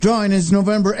Drawing is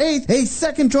November 8th. A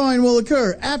second drawing will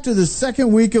occur after the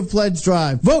second week of Pledge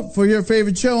Drive. Vote for your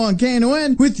favorite show on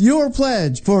KNON with your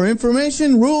pledge. For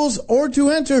information, rules, or to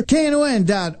enter,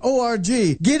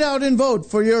 KNON.org. Get out and vote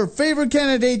for your favorite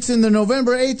candidates in the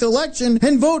November 8th election,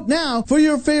 and vote now for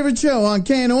your favorite show on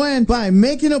KNON by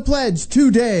making a pledge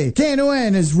today.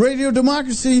 KNON is radio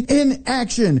democracy in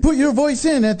action. Put your voice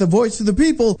in at the Voice of the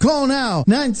People. Call now,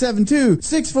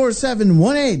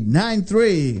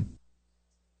 972-647-1893.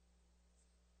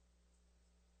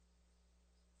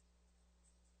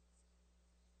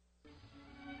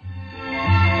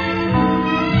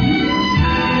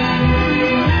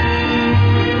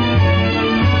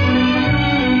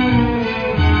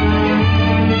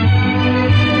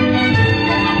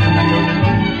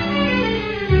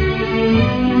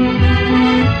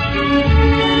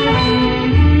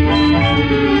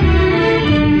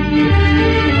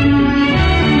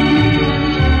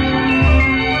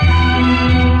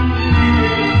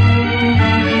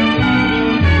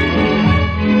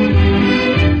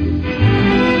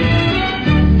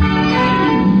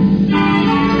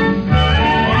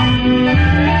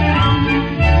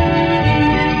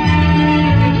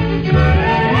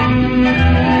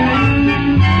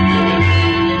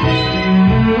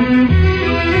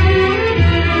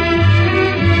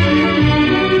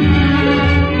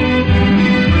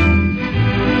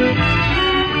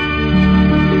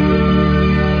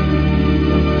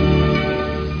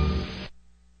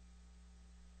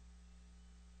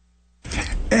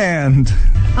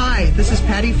 Hi, this is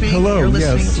Patty Fink. Hello, You're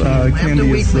listening yes, to Lambda Candy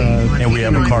is, Weekly on and we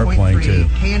have a car playing too.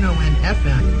 KNON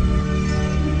FM.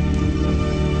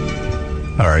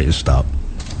 All right, you stop.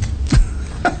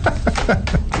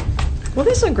 Well,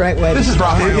 this is a great way. It is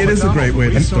a great way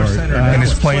to start. And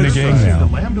it's playing again now.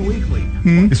 Lambda Weekly.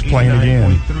 It's playing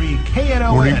again.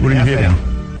 KNON What are you hitting?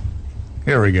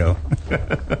 Here we go.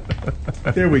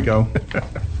 There we go.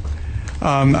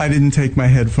 I didn't take my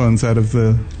headphones out of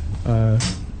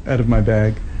my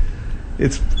bag.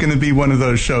 It's going to be one of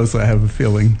those shows, I have a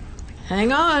feeling.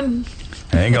 Hang on.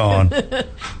 Hang on.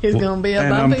 He's going to be a And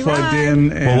bumpy I'm plugged ride.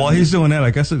 in. And Well, while he's doing that, I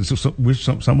guess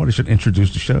somebody should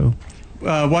introduce the show.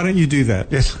 why don't you do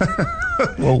that? Yes.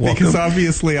 Well, Because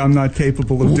obviously I'm not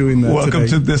capable of doing that Welcome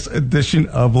today. to this edition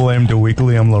of Lambda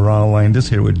Weekly. I'm Laurent Landis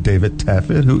here with David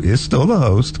Taffet, who is still the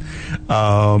host.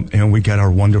 And we got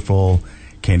our wonderful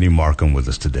Candy Markham with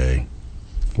us today.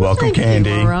 Welcome, Candy.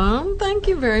 Thank you, Laurent. Thank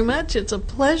you very much. It's a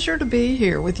pleasure to be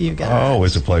here with you guys. Oh,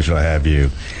 it's a pleasure to have you.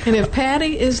 And if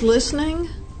Patty is listening,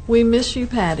 we miss you,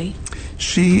 Patty.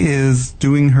 She is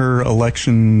doing her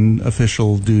election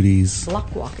official duties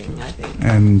Block walking, I think.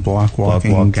 and block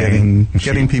walking,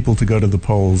 getting people to go to the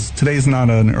polls. Today's not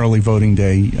an early voting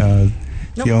day. Nope.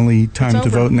 The only time It's to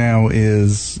over. vote now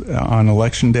is on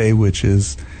Election Day, which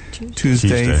is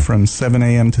Tuesday from 7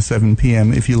 a.m. to 7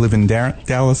 p.m. If you live in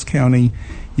Dallas County,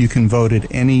 you can vote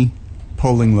at any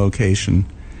polling location.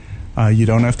 You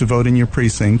don't have to vote in your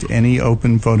precinct, any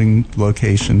open voting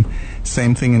location.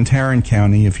 Same thing in Tarrant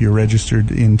County. If you're registered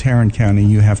in Tarrant County,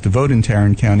 you have to vote in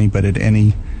Tarrant County, but at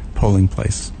any polling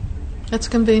place. That's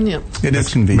convenient. It is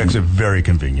convenient. Makes it very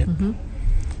convenient. Mm-hmm.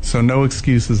 So no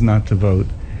excuses not to vote.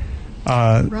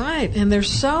 Right. And there's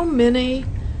so many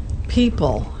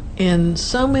people in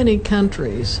so many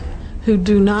countries who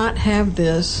do not have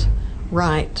this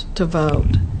right to vote.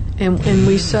 And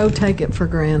we so take it for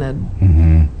granted.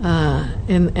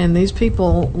 Mm-hmm. And these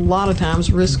people, a lot of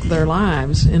times, risk their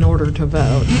lives in order to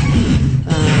vote.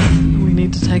 We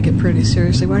need to take it pretty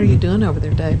seriously. What are you doing over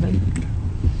there, David?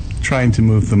 Trying to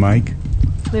move the mic.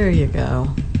 There you go.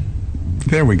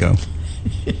 There we go.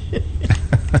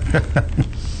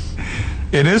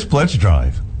 It is Pledge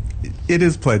Drive. It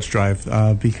is Pledge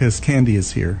Drive because Candy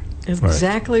is here.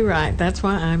 Exactly right. That's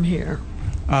why I'm here.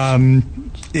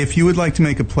 If you would like to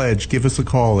make a pledge, give us a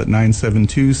call at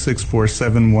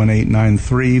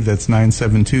 972-647-1893. That's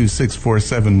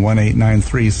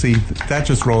 972-647-1893. See, that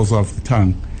just rolls off the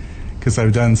tongue because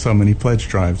I've done so many pledge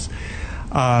drives.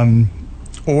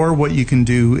 Or what you can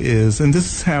do is, and this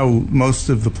is how most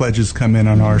of the pledges come in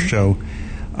on our show,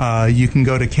 you can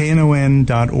go to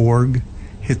knon.org,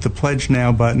 hit the Pledge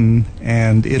Now button,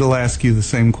 and it'll ask you the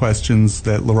same questions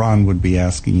that Laurent would be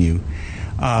asking you.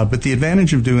 But the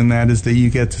advantage of doing that is that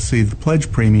you get to see the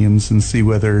pledge premiums and see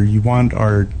whether you want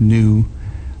our new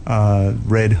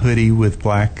red hoodie with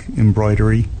black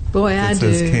embroidery. Boy, I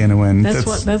do. That says KNON.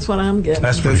 That's what I'm getting.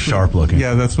 That's pretty sharp looking.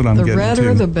 Yeah, that's what I'm The getting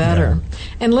redder, too. the better. Yeah.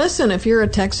 And listen, if you're a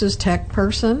Texas Tech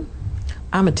person,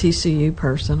 I'm a TCU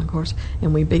person, of course,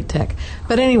 and we beat Tech.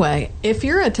 But anyway, if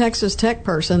you're a Texas Tech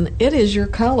person, it is your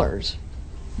colors,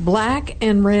 black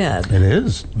and red. It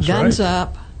is. That's Guns right.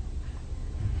 up.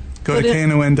 Go to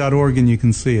KNON.org and you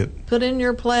can see it. Put in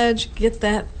your pledge. Get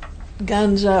that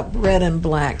guns up, red and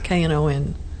black,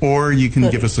 KNON. Or you can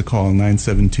give us a call,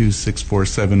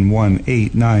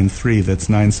 972-647-1893. That's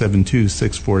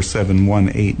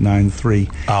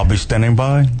 972-647-1893. I'll be standing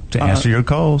by to answer your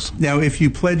calls. Now, if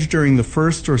you pledge during the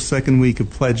first or second week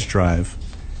of Pledge Drive,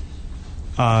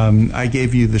 I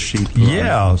gave you the sheet.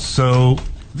 Yeah, so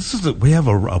we have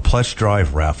a Pledge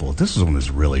Drive raffle. This is one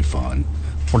that's really fun.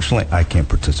 Fortunately, I can't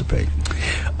participate.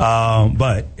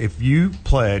 But if you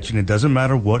pledge, and it doesn't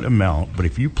matter what amount, but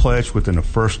if you pledge within the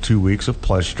first 2 weeks of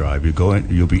Pledge Drive,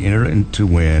 you'll be entered to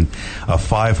win a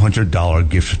 $500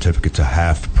 gift certificate to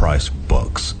Half Price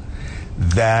Books.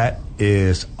 That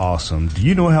is awesome. Do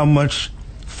you know how much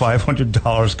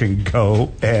 $500 can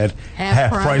go at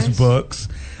Half Price Books?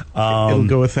 It'll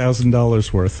go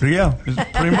 $1,000 worth. Yeah,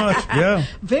 pretty much. Yeah.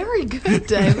 Very good,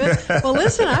 David. Well,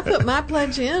 listen, I put my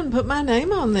pledge in, put my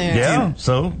name on there. Yeah.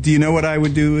 So, do you know what I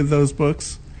would do with those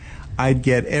books? I'd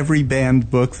get every banned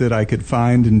book that I could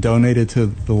find and donate it to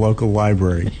the local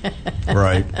library.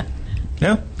 Right.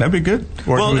 Yeah, that'd be good.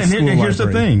 Or and here's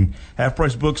the thing: Half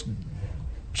Price Books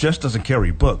just doesn't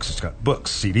carry books. It's got books,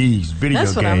 CDs, video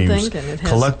games,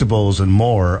 collectibles, and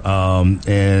more.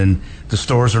 And the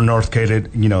stores are Northgate.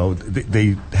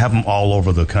 They have them all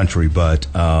over the country, but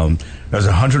there's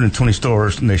 120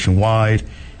 stores nationwide.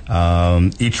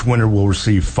 Each winner will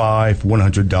receive 5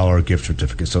 $100 gift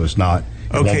certificates, so it's not.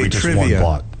 It won't be just trivia. one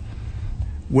block.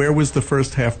 Where was the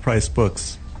first Half Price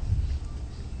Books?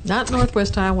 Not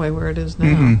Northwest Highway where it is now.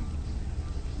 Mm-hmm.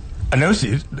 I know.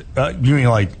 You mean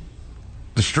like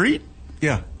the street?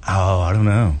 Yeah. Oh, I don't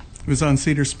know. It was on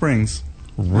Cedar Springs.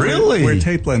 Really? Where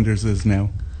Tape Lenders is now.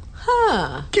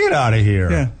 Huh. Get out of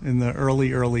here. Yeah, in the early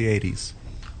 80s.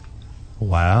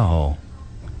 Wow.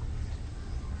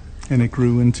 And it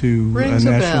grew into Rings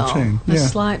a national bell. chain. A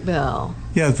slight bell.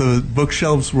 Yeah, the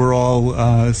bookshelves were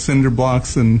all cinder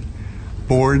blocks and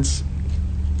boards.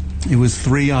 It was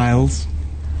 3 aisles.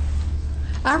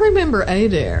 I remember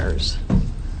Adair's.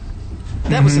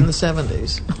 That was in the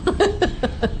 70s.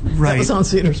 Right. That was on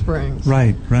Cedar Springs.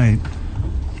 Right.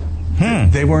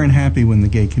 They weren't happy when the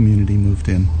gay community moved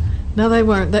in. No, they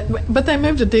weren't. But they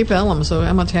moved to Deep Ellum, so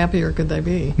how much happier could they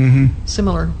be? Mm-hmm.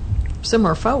 Similar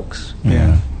folks.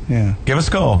 Yeah. Give us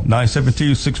a call,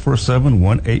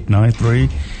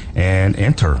 972-647-1893, and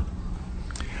enter.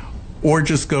 Or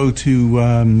just go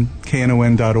to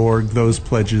KNON.org. Those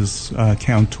pledges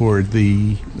count toward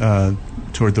the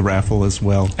raffle as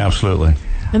well. Absolutely.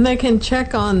 And they can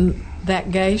check on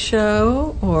That Gay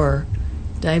Show or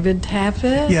David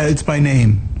Taffet. Yeah, it's by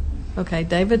name. Okay,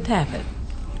 David Taffet.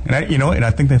 And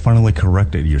I think they finally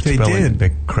corrected your spelling. Did.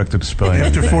 They corrected the spelling.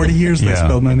 After 40 years, they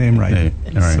spelled my name right.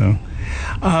 All right. So,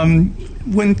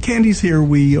 when Candy's here,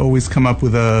 we always come up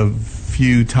with a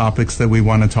few topics that we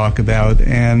want to talk about.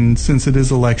 And since it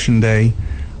is Election Day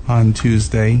on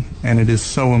Tuesday, and it is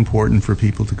so important for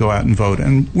people to go out and vote,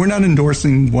 and we're not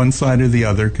endorsing one side or the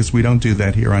other because we don't do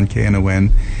that here on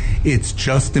KNON. It's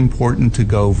just important to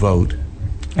go vote.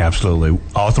 Absolutely.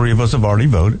 All 3 of us have already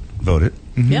voted.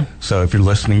 Mm-hmm. Yep. So if you're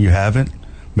listening, you haven't,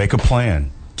 make a plan.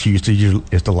 Tuesday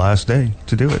is the last day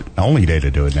to do it. Only day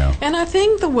to do it now. And I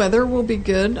think the weather will be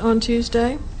good on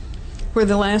Tuesday, where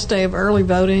the last day of early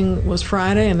voting was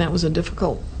Friday, and that was a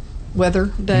difficult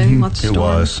weather day. Lots of storms. It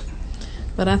was.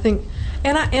 But I think,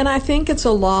 and I think it's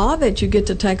a law that you get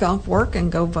to take off work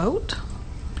and go vote.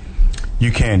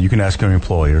 You can ask your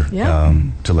employer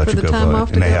to let For you the go time vote, off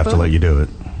to and they go have to vote. let you do it.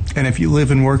 And if you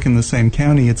live and work in the same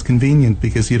county, it's convenient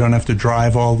because you don't have to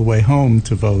drive all the way home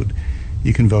to vote.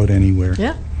 You can vote anywhere.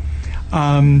 Yeah.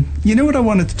 You know what I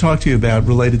wanted to talk to you about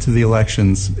related to the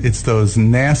elections? It's those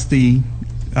nasty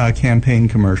campaign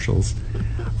commercials.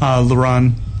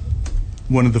 LaRon,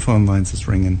 one of the phone lines is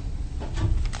ringing.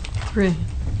 3,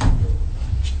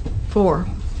 4. All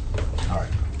right.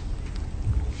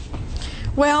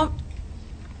 Well,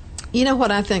 you know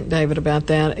what I think, David, about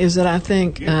that is that I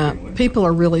think people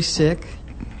are really sick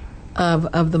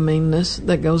of the meanness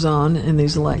that goes on in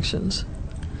these elections.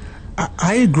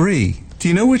 I agree. Do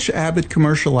you know which Abbott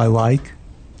commercial I like?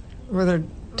 Where they're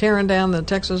tearing down the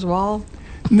Texas wall?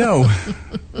 No.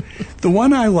 The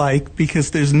one I like because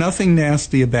there's nothing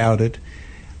nasty about it,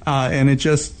 and it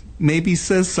just maybe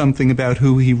says something about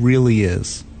who he really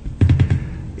is.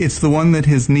 It's the one that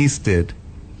his niece did.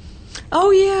 Oh,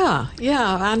 yeah.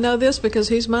 Yeah, I know this because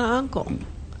he's my uncle.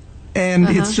 And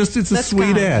it's a That's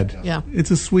sweet kind. ad. Yeah. It's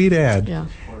a sweet ad. Yeah.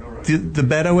 The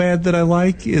Beto ad that I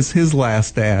like is his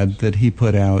last ad that he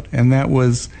put out. And that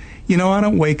was, I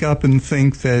don't wake up and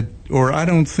think that, or I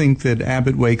don't think that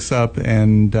Abbott wakes up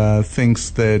and thinks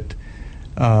that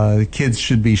kids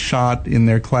should be shot in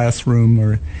their classroom,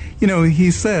 or,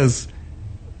 he says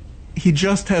he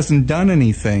just hasn't done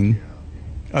anything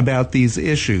about these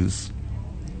issues.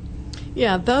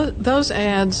 Yeah, those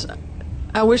ads,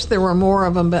 I wish there were more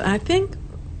of them, but I think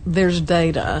there's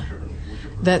data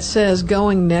that says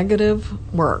going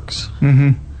negative works.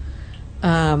 Mm-hmm.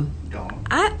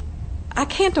 I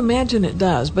can't imagine it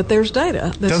does, but there's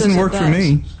data that doesn't says work it for does.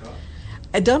 me.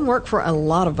 It doesn't work for a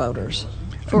lot of voters.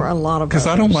 Because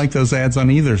I don't like those ads on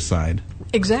either side.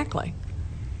 Exactly.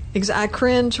 I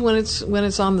cringe when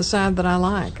it's on the side that I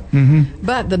like. Mm-hmm.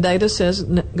 But the data says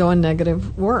going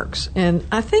negative works, and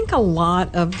I think a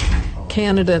lot of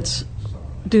candidates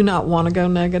do not want to go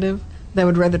negative. They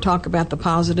would rather talk about the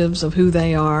positives of who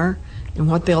they are and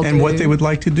what they'll do. And what they would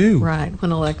like to do. Right,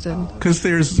 when elected. Because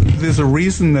there's a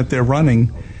reason that they're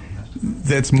running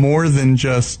that's more than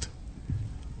just,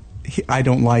 I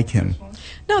don't like him.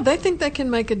 No, they think they can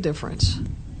make a difference.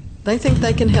 They think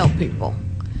they can help people.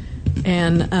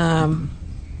 And I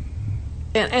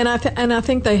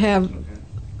think they have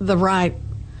the right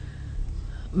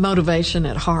motivation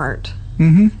at heart.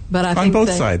 Mm-hmm. But I on think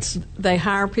both sides. They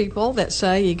hire people that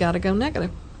say you got to go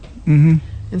negative. Mm-hmm.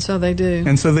 And so they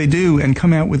do. And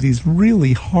come out with these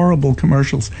really horrible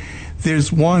commercials.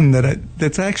 There's one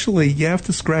that's actually, you have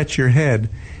to scratch your head.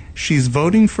 She's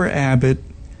voting for Abbott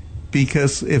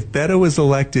because if Beto is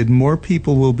elected, more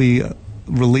people will be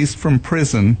released from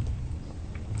prison,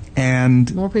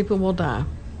 and more people will die.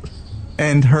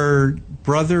 And her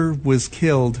brother was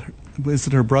killed. Was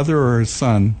it her brother or her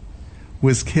son?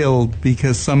 Was killed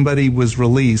because somebody was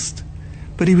released,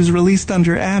 but he was released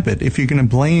under Abbott. If you're going to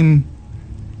blame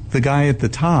the guy at the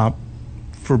top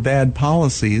for bad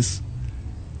policies,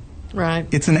 right?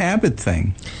 It's an Abbott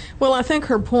thing. Well, I think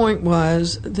her point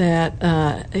was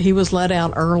that he was let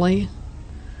out early,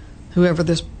 whoever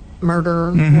this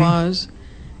murderer was,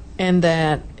 and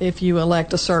that if you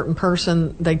elect a certain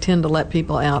person, they tend to let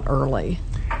people out early.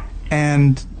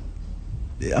 And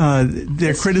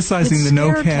they're criticizing the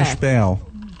no cash bail.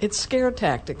 It's scare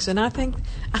tactics, and I think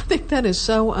that is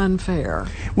so unfair.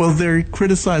 Well, they're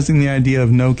criticizing the idea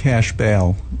of no cash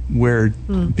bail,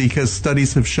 because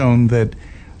studies have shown that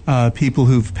people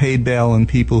who've paid bail and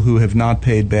people who have not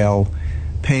paid bail,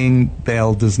 paying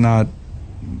bail does not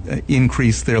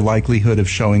increase their likelihood of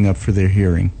showing up for their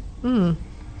hearing. Mm.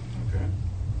 Okay.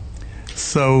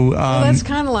 So well, that's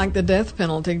kind of like the death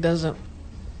penalty doesn't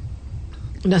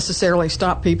necessarily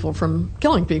stop people from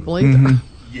killing people either. Mm-hmm.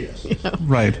 Yes.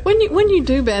 Right. When you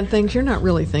do bad things, you're not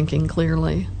really thinking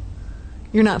clearly.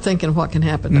 You're not thinking what can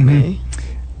happen to me.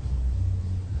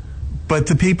 But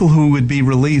the people who would be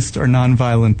released are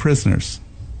nonviolent prisoners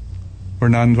or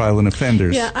nonviolent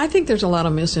offenders. Yeah, I think there's a lot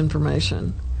of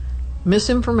misinformation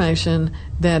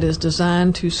that is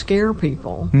designed to scare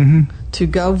people to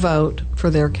go vote for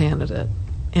their candidate.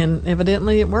 And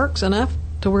evidently it works enough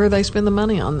to where they spend the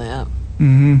money on that.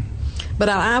 Mm-hmm. But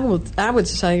I would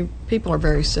say people are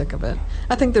very sick of it.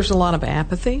 I think there's a lot of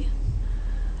apathy.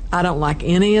 I don't like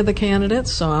any of the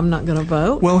candidates, so I'm not going to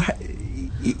vote. Well,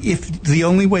 if the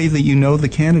only way that you know the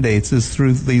candidates is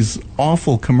through these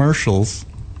awful commercials,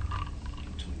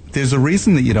 there's a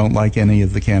reason that you don't like any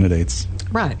of the candidates.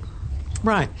 Right.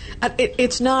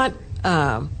 It's not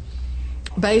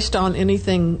based on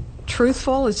anything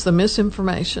truthful. It's the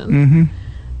misinformation. Mm-hmm.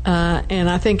 And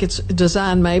I think it's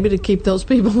designed maybe to keep those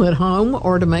people at home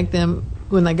or to make them,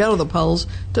 when they go to the polls,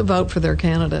 to vote for their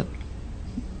candidate.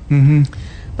 Mm-hmm.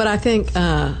 But I think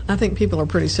people are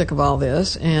pretty sick of all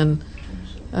this, and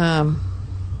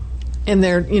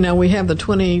they're, we have the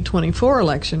 2024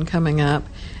 election coming up,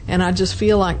 and I just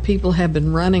feel like people have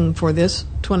been running for this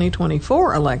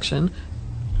 2024 election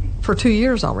for 2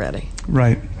 years already.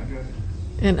 Right.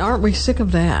 And aren't we sick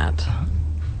of that?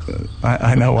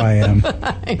 I know I am.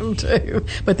 I am too.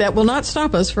 But that will not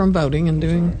stop us from voting and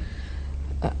doing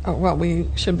what we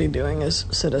should be doing as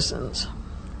citizens.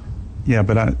 Yeah,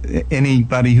 but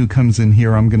anybody who comes in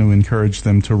here, I'm going to encourage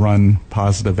them to run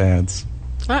positive ads.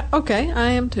 Okay,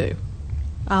 I am too.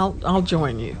 I'll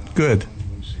join you. Good.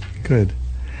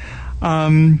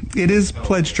 It is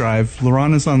Pledge Drive.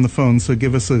 Lorana's on the phone, so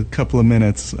give us a couple of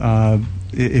minutes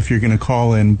if you're going to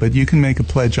call in. But you can make a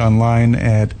pledge online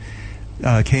at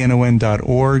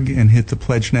knon.org and hit the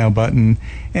Pledge Now button.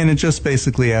 And it just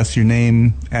basically asks your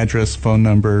name, address, phone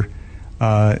number,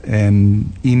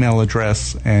 and email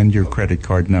address, and your credit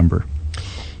card number.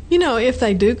 If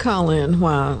they do call in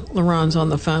while LaRon's on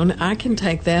the phone, I can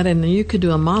take that and you could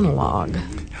do a monologue.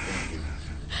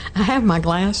 I have my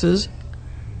glasses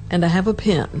and I have a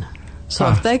pen. So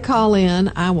if they call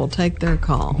in, I will take their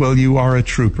call. Well, you are a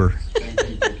trooper.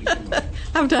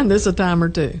 I've done this a time or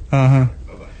two. Uh-huh.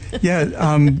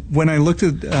 Yeah, when I looked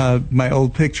at my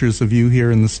old pictures of you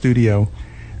here in the studio,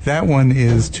 that one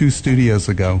is 2 studios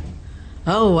ago.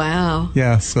 Oh, wow.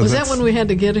 Yeah, so was that when we had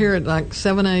to get here at like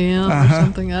 7 a.m. or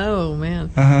something? Oh,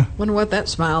 man. Wonder what that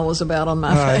smile was about on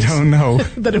my face. I don't know.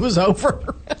 That it was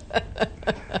over.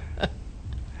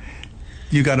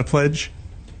 You got a pledge?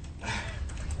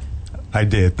 I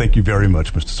did. Thank you very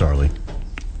much, Mr. Sarley.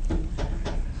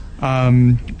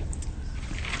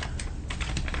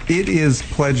 It is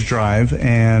Pledge Drive,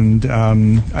 and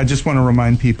I just want to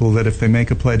remind people that if they make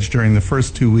a pledge during the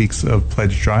first 2 weeks of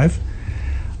Pledge Drive,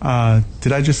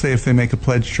 did I just say if they make a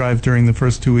pledge drive during the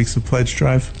first 2 weeks of Pledge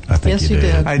Drive? I think Yes, you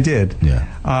did. I did. Yeah.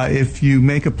 If you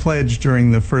make a pledge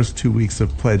during the first 2 weeks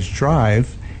of Pledge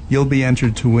Drive, you'll be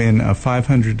entered to win a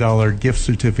 $500 gift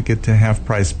certificate to Half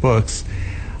Price Books.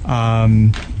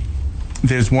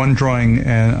 There's one drawing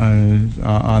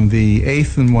on the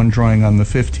 8th and one drawing on the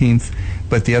 15th,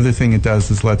 but the other thing it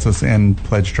does is lets us end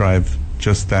Pledge Drive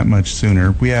just that much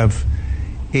sooner. We have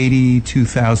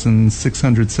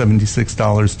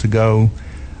 $82,676 to go.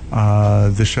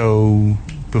 The show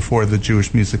before the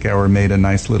Jewish Music Hour made a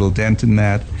nice little dent in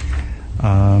that,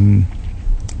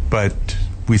 but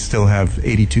we still have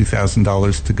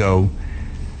 $82,000 to go,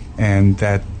 and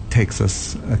that takes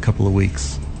us a couple of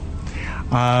weeks.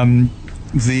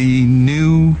 The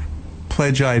new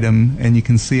pledge item, and you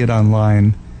can see it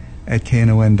online at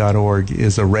knon.org,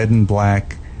 is a red and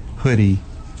black hoodie.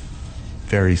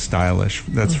 Very stylish.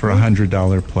 That's for a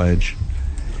 $100 pledge.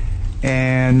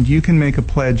 And you can make a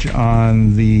pledge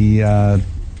on the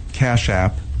Cash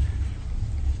App.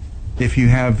 If you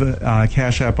have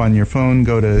Cash App on your phone,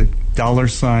 go to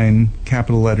 $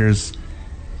 capital letters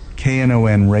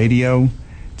KNON Radio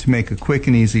to make a quick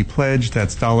and easy pledge.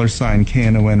 That's $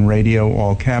 KNON Radio,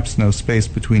 all caps, no space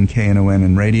between KNON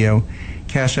and radio.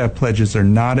 Cash App pledges are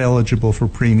not eligible for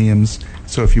premiums,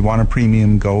 so if you want a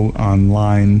premium, go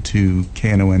online to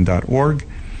knon.org.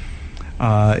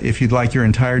 If you'd like your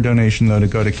entire donation, though, to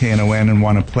go to KNON and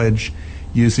want to pledge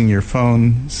using your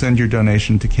phone, send your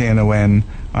donation to KNON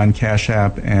on Cash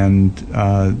App, and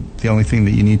the only thing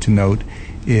that you need to note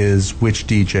is which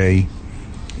DJ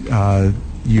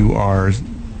you are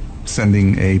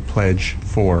sending a pledge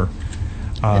for.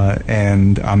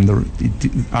 And I'm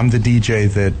the DJ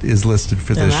that is listed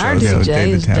for this show. Our DJ so is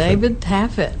David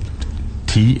Taffet.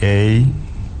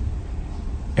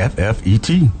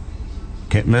 Taffet.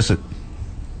 Can't miss it.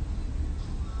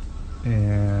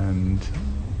 And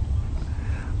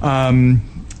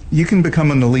you can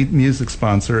become an Elite Music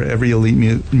sponsor. Every Elite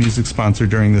Music sponsor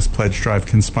during this pledge drive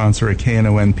can sponsor a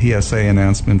KNON PSA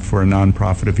announcement for a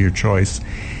nonprofit of your choice.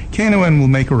 KNON will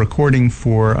make a recording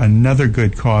for another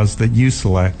good cause that you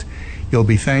select. You'll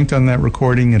be thanked on that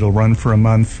recording. It'll run for a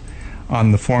month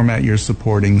on the format you're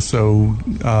supporting. So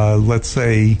let's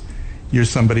say you're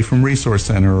somebody from Resource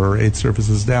Center or AIDS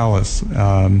Services Dallas,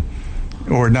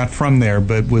 or not from there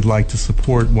but would like to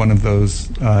support one of those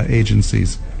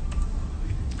agencies.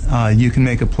 You can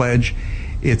make a pledge.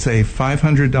 It's a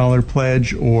 $500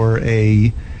 pledge or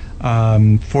a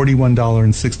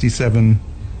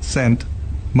 $41.67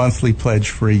 monthly pledge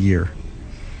for a year.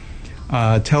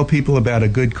 Tell people about a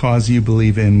good cause you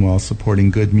believe in while supporting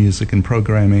good music and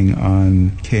programming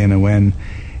on KNON.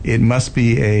 It must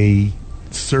be a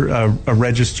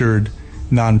registered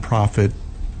nonprofit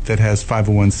that has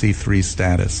 501c3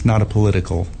 status, not a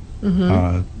political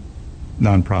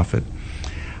nonprofit.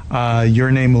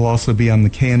 Your name will also be on the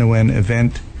KNON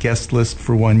event guest list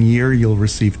for 1 year. You'll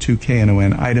receive 2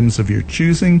 KNON items of your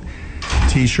choosing,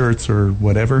 T-shirts or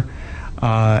whatever.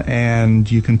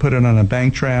 And you can put it on a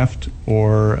bank draft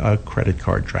or a credit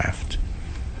card draft.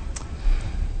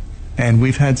 And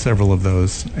we've had several of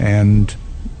those, and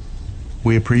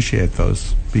we appreciate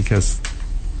those because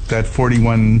that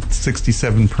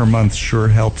 $41.67 per month sure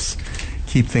helps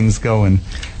keep things going.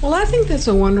 Well, I think that's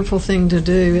a wonderful thing to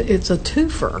do. It's a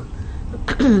twofer.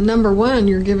 Number one,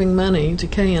 you're giving money to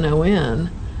KNON,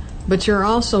 but you're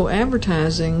also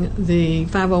advertising the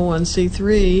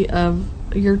 501c3 of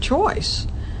your choice.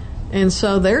 And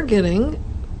so they're getting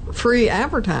free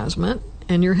advertisement,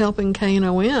 and you're helping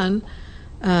KNON.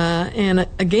 And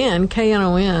again,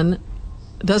 KNON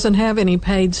doesn't have any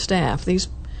paid staff. These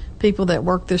people that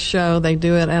work this show, they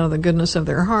do it out of the goodness of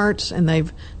their hearts, and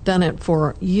they've done it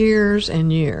for years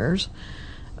and years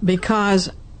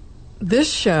because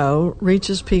this show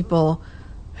reaches people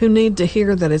who need to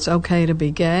hear that it's okay to be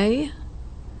gay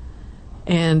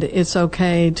and it's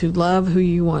okay to love who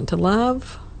you want to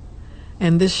love.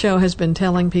 And this show has been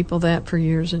telling people that for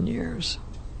years and years.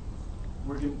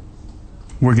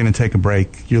 We're going to take a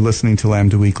break. You're listening to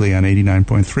Lambda Weekly on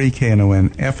 89.3 KNON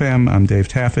FM. I'm Dave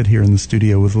Taffet here in the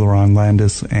studio with LaRon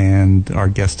Landis, and our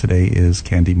guest today is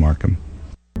Candy Markham.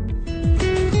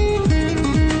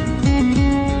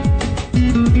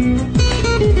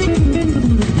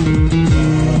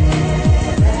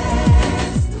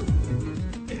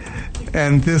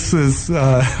 And this is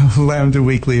Lambda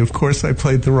Weekly. Of course, I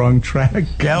played the wrong track.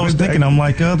 Yeah, I was thinking, I'm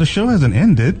like, the show hasn't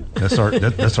ended.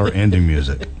 That's our ending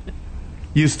music.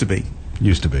 Used to be.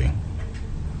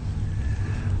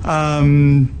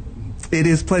 It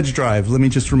is Pledge Drive. Let me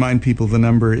just remind people the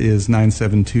number is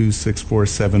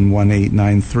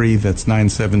 972-647-1893. That's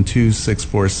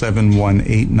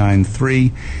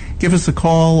 972-647-1893. Give us a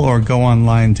call or go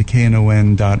online to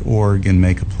knon.org and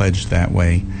make a pledge that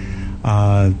way.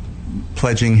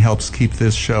 Pledging helps keep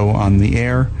this show on the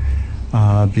air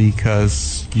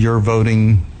because you're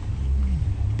voting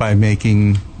by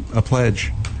making a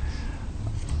pledge.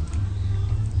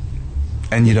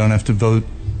 And you don't have to vote.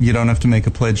 You don't have to make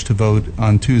a pledge to vote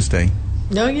on Tuesday.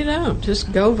 No, you don't.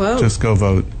 Just go vote. Just go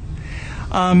vote.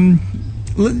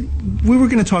 We were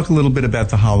going to talk a little bit about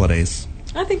the holidays.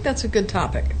 I think that's a good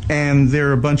topic. And there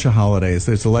are a bunch of holidays.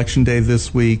 There's Election Day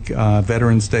this week.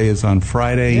 Veterans Day is on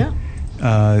Friday. Yeah.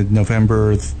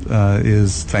 November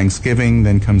is Thanksgiving.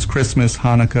 Then comes Christmas,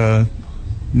 Hanukkah,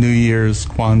 New Year's,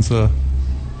 Kwanzaa.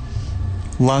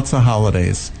 Lots of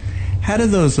holidays. How do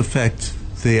those affect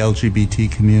the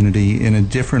LGBT community in a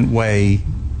different way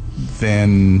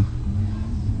than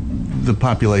the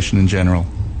population in general?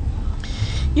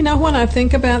 You know, when I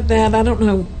think about that, I don't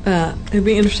know, it'd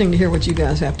be interesting to hear what you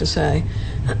guys have to say.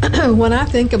 When I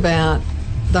think about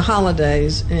the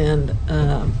holidays and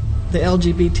the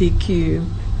LGBTQ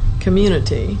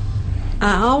community,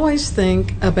 I always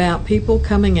think about people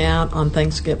coming out on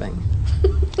Thanksgiving.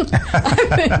 I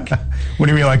think, what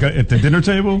do you mean, like at the dinner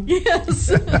table? yes.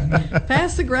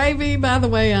 Pass the gravy, by the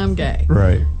way, I'm gay.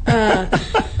 Right.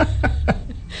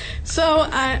 So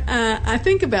I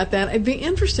think about that. It'd be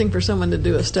interesting for someone to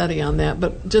do a study on that,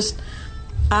 but just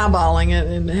eyeballing it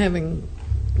and having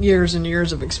years and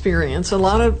years of experience, a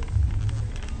lot of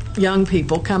young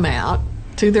people come out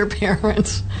to their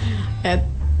parents at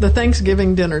the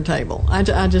Thanksgiving dinner table. I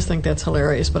just think that's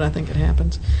hilarious, but I think it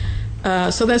happens.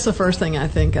 So that's the first thing I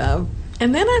think of.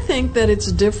 And then I think that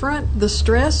it's different. The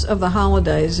stress of the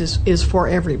holidays is for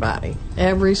everybody,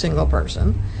 every single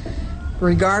person,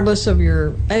 regardless of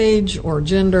your age or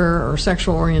gender or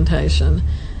sexual orientation.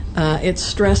 It's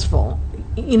stressful.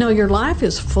 You know, your life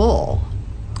is full,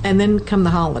 and then come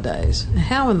the holidays.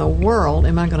 How in the world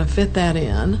am I going to fit that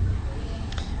in?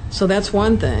 So that's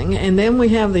one thing. And then we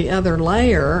have the other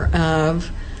layer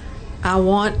of, I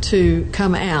want to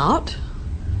come out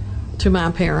to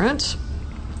my parents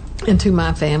and to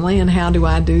my family, and how do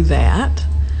I do that?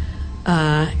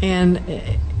 And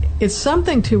it's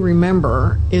something to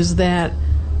remember, is that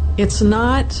it's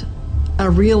not a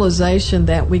realization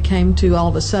that we came to all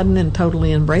of a sudden and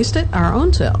totally embraced it our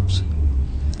own selves.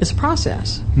 It's a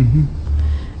process. Mm-hmm.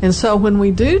 And so when we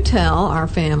do tell our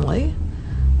family,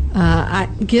 I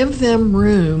give them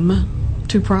room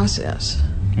to process.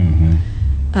 Mm-hmm.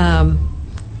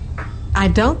 I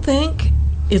don't think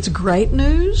it's great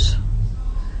news.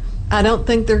 I don't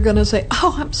think they're going to say,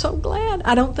 "Oh, I'm so glad."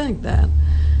 I don't think that.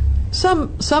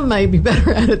 Some may be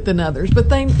better at it than others, but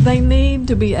they need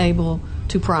to be able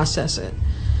to process it.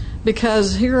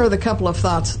 Because here are the couple of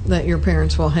thoughts that your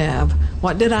parents will have.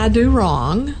 What did I do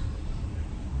wrong?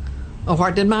 Or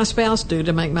what did my spouse do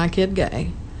to make my kid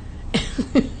gay?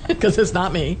 Because it's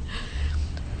not me.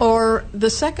 Or the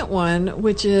second one,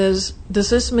 which is, does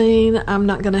this mean I'm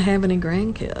not going to have any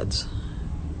grandkids?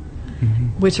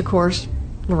 Mm-hmm. Which, of course,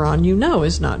 LaRon, you know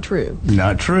is not true.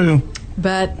 Not true.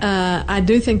 But I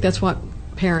do think that's what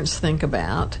parents think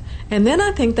about. And then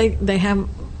I think they have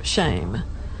shame,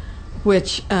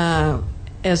 which as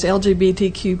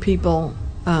LGBTQ people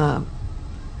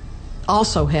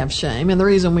also have shame. And the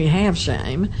reason we have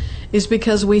shame is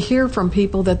because we hear from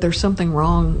people that there's something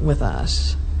wrong with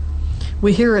us.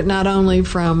 We hear it not only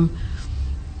from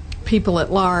people at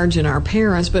large and our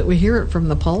parents, but we hear it from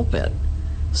the pulpit.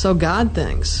 So God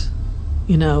thinks,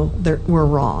 you know, that we're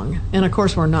wrong. And of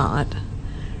course we're not.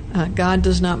 God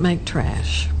does not make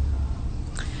trash.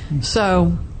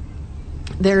 So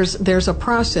there's a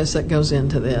process that goes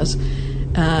into this.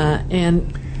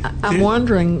 And I'm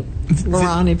wondering,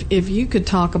 LaRon, if you could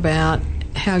talk about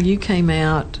how you came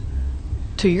out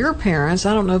to your parents.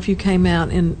 I don't know if you came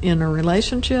out in a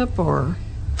relationship or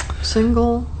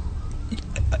single.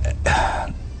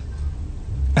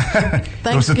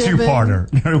 It was a two-parter.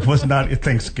 It was not a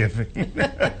Thanksgiving.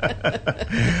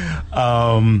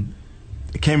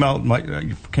 it came out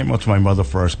to my mother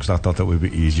first because I thought that would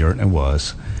be easier, and it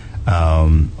was.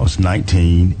 I was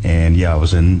 19, and I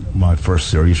was in my first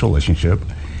serious relationship.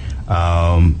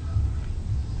 But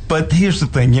here's the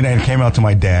thing, it came out to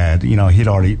my dad. He'd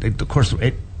already, of course,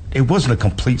 it wasn't a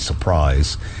complete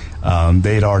surprise.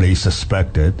 They'd already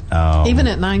suspected. Even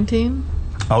at 19?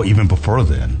 Oh, even before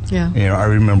then. Yeah. I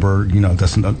remember,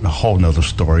 that's a whole nother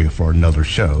story for another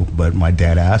show, but my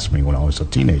dad asked me when I was a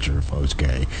teenager if I was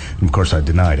gay. And of course, I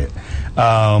denied it.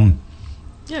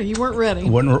 Yeah, you weren't ready.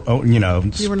 You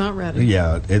were not ready.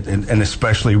 Yeah, and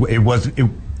especially, it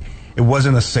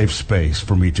wasn't a safe space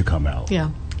for me to come out.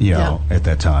 Yeah. At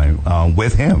that time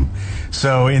with him.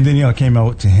 So, and then, I came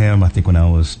out to him, I think when I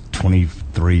was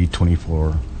 23,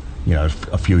 24,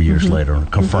 a few years later,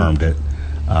 confirmed it.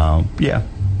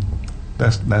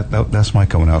 That's my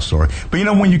coming out story.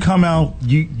 But, when you come out,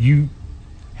 you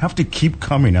have to keep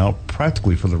coming out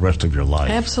practically for the rest of your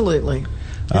life. Absolutely.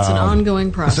 It's an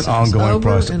ongoing process. It's an ongoing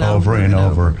process, over and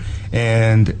over.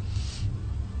 And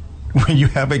when you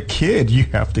have a kid, you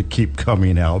have to keep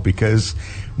coming out because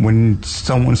when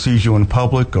someone sees you in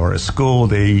public or at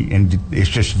school, and it's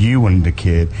just you and the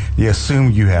kid, they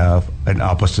assume you have an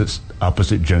opposite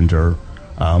gender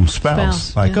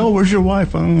spouse. Like, oh, where's your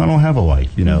wife? I don't have a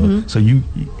wife. So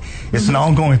it's an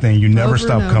ongoing thing. You never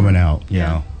stop coming out.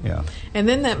 Yeah. And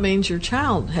then that means your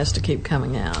child has to keep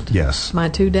coming out. Yes. My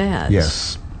two dads.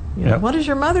 Yes. What does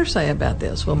your mother say about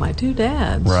this? Well, my two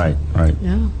dads. Right.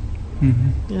 Yeah.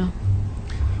 Yeah.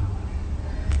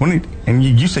 And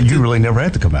you said you really never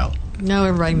had to come out. No,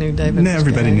 everybody knew David was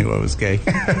everybody gay. knew I was gay.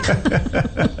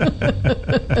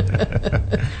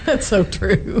 That's so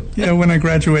true. When I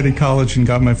graduated college and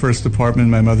got my first apartment,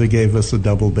 my mother gave us a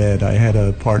double bed. I had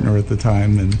a partner at the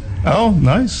time, and oh,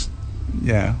 nice.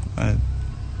 Yeah,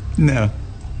 no,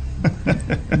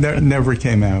 never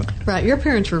came out. Right, your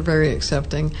parents were very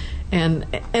accepting, and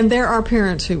there are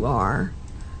parents who are.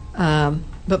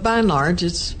 But by and large,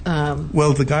 it's...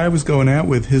 Well, the guy I was going out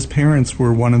with, his parents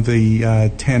were one of the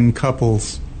 10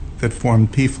 couples that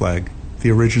formed PFLAG,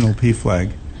 the original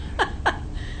PFLAG.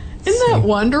 Isn't that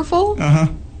wonderful? Uh-huh.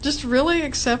 Just really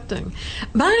accepting.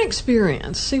 My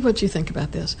experience, see what you think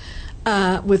about this,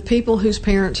 with people whose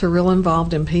parents are real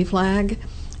involved in PFLAG,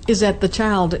 is that the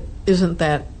child isn't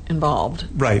that involved.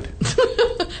 Right.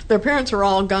 Their parents are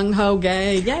all gung-ho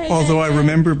gay. Yay, Although yay, I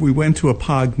remember we went to a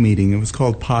POG meeting. It was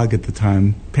called POG at the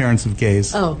time, Parents of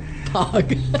Gays. Oh,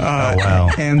 POG. Oh, wow.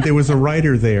 And there was a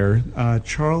writer there,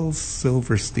 Charles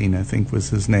Silverstein, I think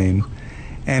was his name.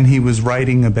 And he was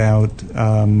writing about,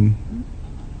 I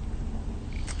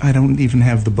don't even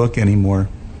have the book anymore,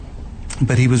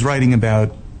 but he was writing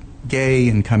about gay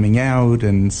and coming out.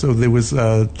 And so there was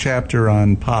a chapter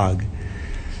on POG.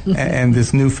 And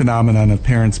this new phenomenon of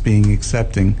parents being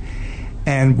accepting.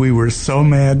 And we were so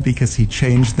mad because he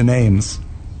changed the names.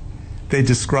 They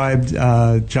described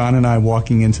John and I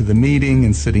walking into the meeting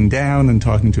and sitting down and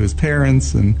talking to his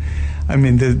parents. And, I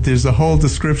mean, there's a whole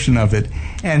description of it.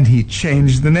 And he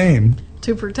changed the name.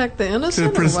 To protect the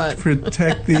innocent or what?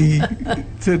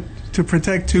 To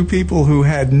protect two people who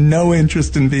had no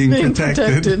interest in being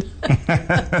protected.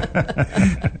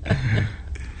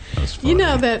 You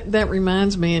know, that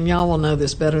reminds me, and y'all will know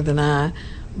this better than I,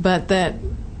 but that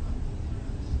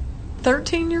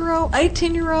 13-year-old,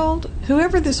 18-year-old,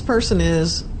 whoever this person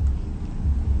is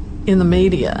in the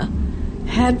media,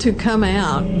 had to come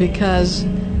out because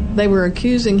they were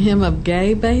accusing him of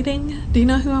gay baiting. Do you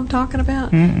know who I'm talking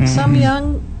about? Mm-hmm. Some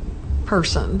young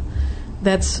person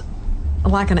that's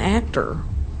like an actor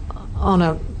on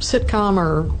a sitcom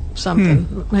or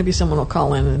something. Maybe someone will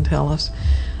call in and tell us.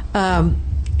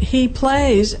 He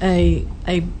plays a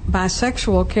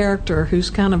bisexual character who's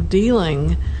kind of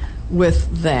dealing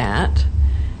with that,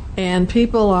 and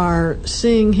people are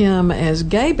seeing him as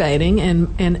gay baiting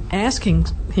and asking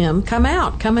him, come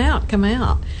out, come out, come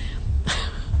out.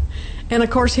 And of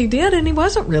course he did, and he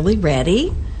wasn't really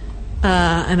ready.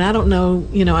 And I don't know,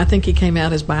 I think he came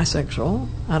out as bisexual.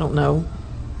 I don't know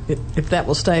if that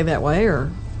will stay that way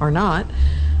or not.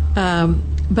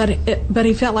 But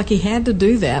he felt like he had to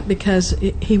do that because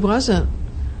he wasn't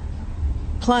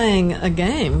playing a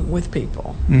game with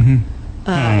people. Mm-hmm.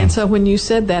 And so when you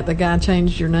said that the guy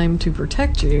changed your name to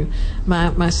protect you,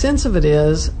 my sense of it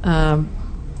is that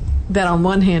on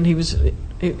one hand he was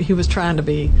trying to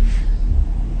be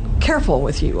careful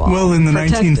with you all. Well, in the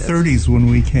 1930s when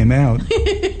we came out,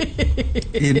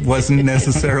 it wasn't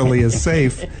necessarily as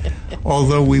safe.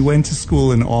 Although we went to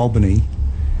school in Albany.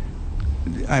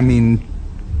 I mean,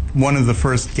 one of the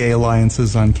first gay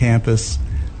alliances on campus.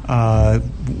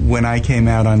 When I came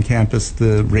out on campus,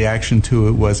 the reaction to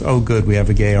it was, oh, good, we have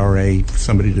a gay RA,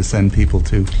 somebody to send people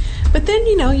to. But then,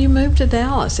 you moved to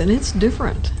Dallas, and it's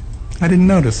different. I didn't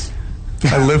notice.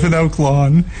 I live in Oak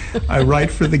Lawn. I write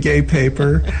for the gay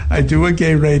paper. I do a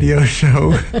gay radio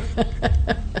show.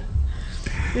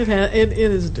 It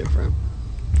is different.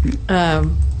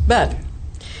 But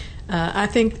I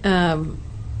think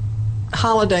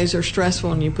holidays are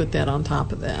stressful, and you put that on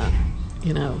top of that,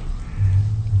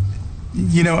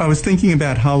 I was thinking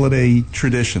about holiday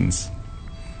traditions.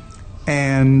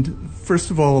 And first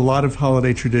of all, a lot of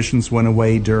holiday traditions went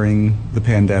away during the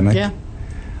pandemic. Yeah.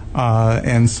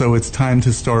 And so it's time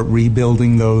to start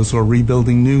rebuilding those or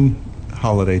rebuilding new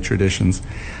holiday traditions.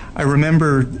 I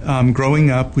remember growing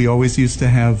up, we always used to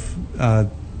have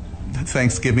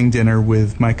Thanksgiving dinner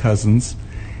with my cousins.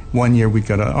 One year we'd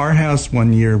go to our house,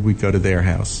 one year we'd go to their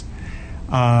house.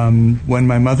 When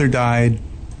my mother died,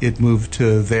 it moved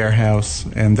to their house,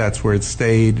 and that's where it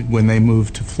stayed. When they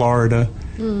moved to Florida,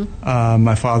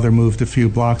 my father moved a few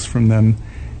blocks from them,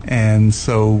 and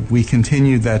so we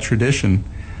continued that tradition.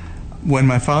 When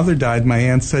my father died, my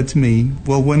aunt said to me,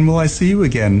 well, when will I see you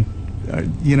again?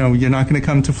 You're not going to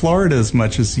come to Florida as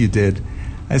much as you did.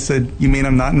 I said, you mean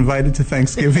I'm not invited to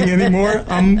Thanksgiving anymore?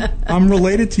 I'm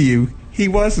related to you. He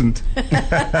wasn't.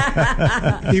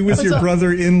 He was your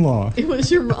brother-in-law. It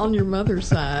was on your mother's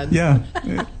side. Yeah.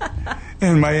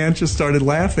 And my aunt just started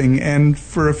laughing, and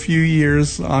for a few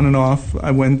years, on and off, I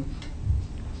went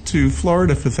to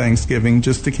Florida for Thanksgiving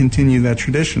just to continue that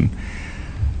tradition.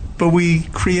 But we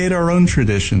create our own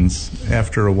traditions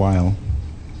after a while.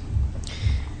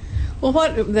 Well,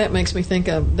 what that makes me think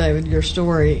of, David, your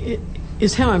story,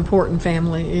 is how important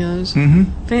family is.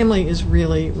 Mm-hmm. Family is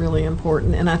really, really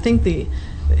important. And I think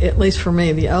at least for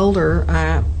me, the older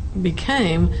I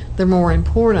became, the more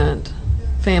important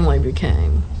family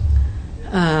became.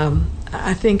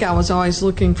 I think I was always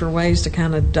looking for ways to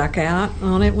kind of duck out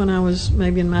on it when I was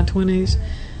maybe in my 20s.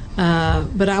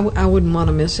 But I wouldn't want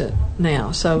to miss it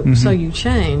now. So you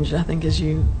change, I think, as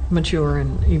you mature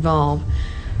and evolve.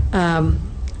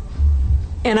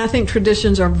 And I think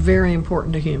traditions are very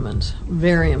important to humans,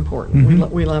 very important.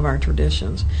 Mm-hmm. We love our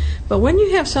traditions. But when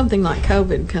you have something like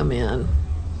COVID come in,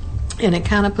 and it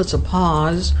kind of puts a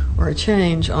pause or a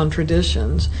change on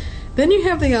traditions, then you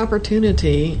have the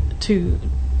opportunity to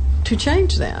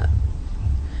change that.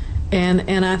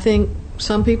 And I think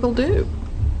some people do.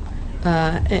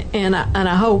 And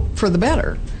I hope for the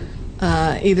better.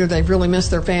 Either they've really missed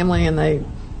their family and they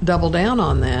double down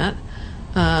on that,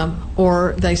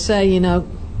 or they say,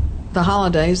 the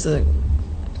holidays, the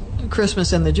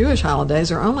Christmas and the Jewish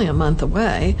holidays are only a month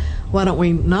away. Why don't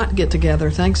we not get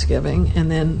together Thanksgiving and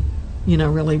then,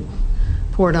 really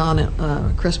pour it on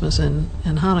at Christmas and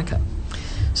Hanukkah?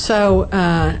 So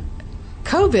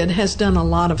COVID has done a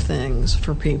lot of things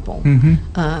for people.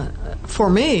 Mm-hmm. For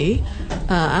me,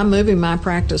 I'm moving my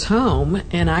practice home,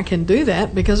 and I can do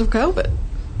that because of COVID,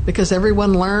 because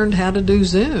everyone learned how to do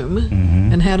Zoom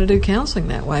and how to do counseling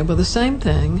that way. Well, the same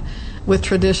thing with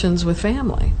traditions with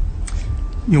family.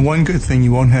 One good thing,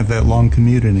 you won't have that long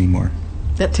commute anymore.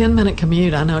 That 10-minute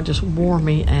commute, I know, just wore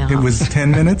me out. It was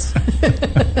 10 minutes?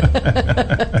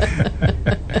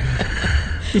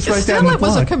 It's right down the Still, it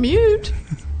was a block. commute.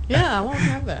 Yeah, I won't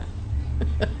have that.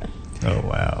 Oh,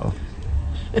 wow.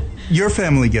 Your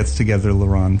family gets together,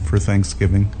 LaRon, for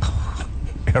Thanksgiving.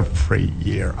 Every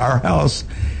year. Our house.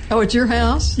 Oh, it's your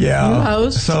house? Yeah. You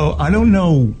host? So I don't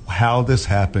know how this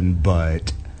happened,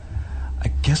 but I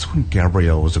guess when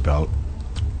Gabrielle was about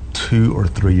 2 or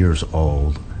 3 years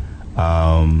old,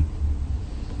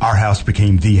 our house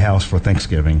became the house for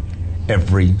Thanksgiving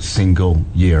every single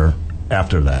year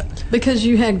after that. Because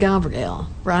you had Gabrielle,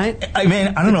 right? I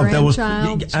mean, I don't know if that was. I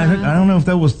grandchild, don't know if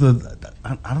that was the.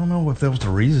 I don't know if that was the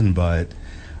reason, but.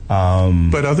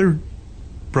 But other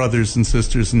brothers and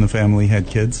sisters in the family had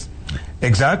kids.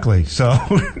 Exactly. So,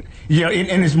 and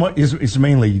it's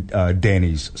mainly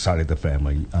Danny's side of the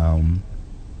family.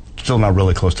 Still not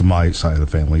really close to my side of the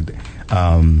family.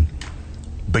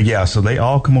 But yeah, so they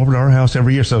all come over to our house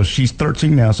every year. So she's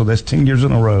 13 now, so that's 10 years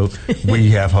in a row we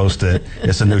have hosted.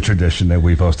 It's a new tradition that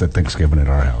we've hosted Thanksgiving at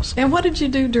our house. And what did you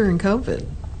do during COVID?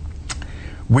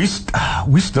 We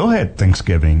still had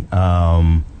Thanksgiving.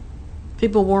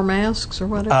 People wore masks or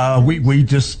whatever? We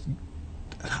just,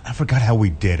 I forgot how we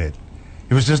did it.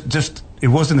 It was just it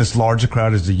wasn't as large a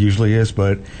crowd as it usually is,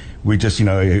 but we just,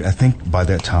 I think by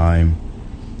that time,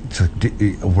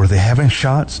 were they having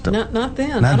shots? Not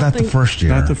then. Not the first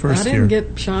year. Not the first year. I didn't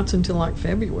get shots until like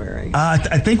February. I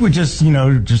think we just,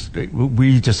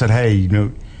 we just said, hey,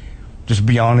 just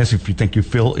be honest. If you think you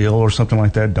feel ill or something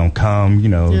like that, don't come.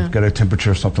 Got a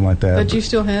temperature or something like that. But you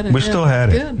still had it. We still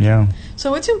had it. Good. Yeah.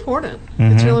 So it's important.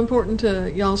 It's real important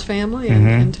to y'all's family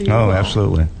and to you. Oh, all.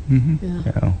 absolutely.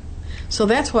 Yeah. So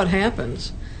that's what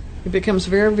happens. It becomes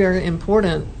very, very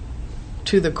important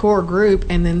to the core group,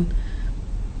 and then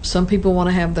some people want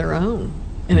to have their own.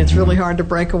 And it's really hard to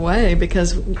break away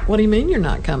because what do you mean you're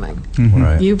not coming?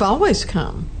 Right. You've always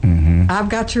come. I've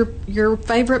got your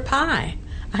favorite pie.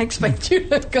 I expect you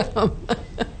to come.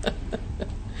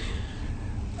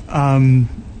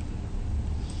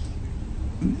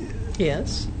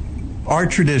 Yes. Our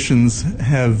traditions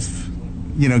have,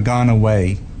 gone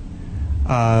away.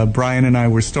 Brian and I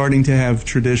were starting to have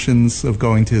traditions of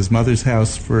going to his mother's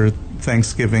house for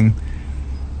Thanksgiving.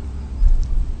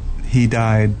 He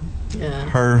died. Yeah.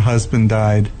 Her husband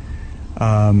died.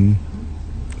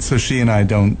 So she and I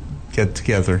don't get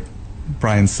together.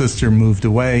 Brian's sister moved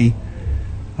away.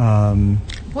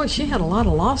 Boy, she had a lot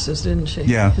of losses, didn't she?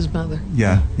 Yeah. His mother.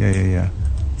 Yeah.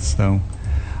 So,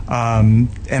 and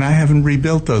I haven't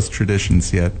rebuilt those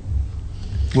traditions yet.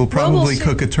 We'll probably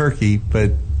cook a turkey,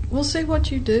 but... We'll see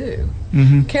what you do.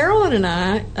 Carolyn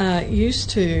and I used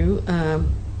to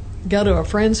go to a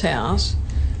friend's house.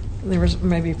 There was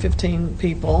maybe 15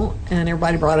 people, and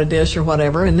everybody brought a dish or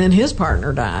whatever, and then his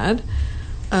partner died,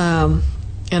 and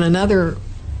another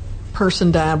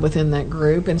person died within that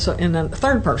group, and a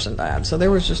third person died. So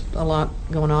there was just a lot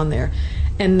going on there.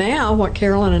 And now what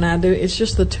Carolyn and I do, it's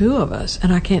just the two of us,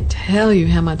 and I can't tell you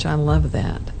how much I love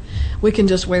that. We can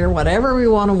just wear whatever we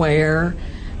want to wear.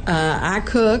 I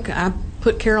cook. I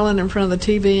put Carolyn in front of the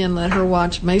TV and let her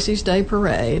watch Macy's Day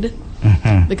Parade,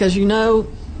 because you know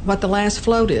what the last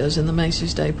float is in the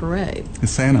Macy's Day Parade.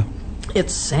 It's Santa.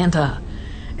 It's Santa.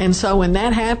 And so when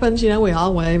that happens, we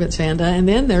all wave at Santa, and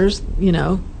then there's,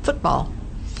 football.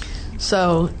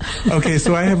 So. Okay,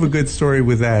 so I have a good story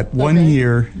with that. One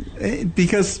year,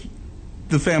 because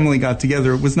the family got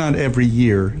together, it was not every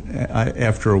year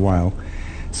after a while.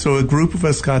 So a group of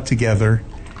us got together,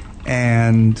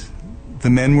 and the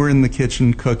men were in the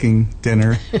kitchen cooking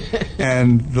dinner,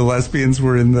 and the lesbians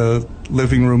were in the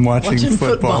living room watching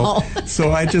football.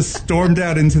 So I just stormed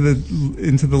out into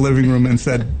the living room and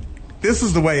said, "This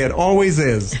is the way it always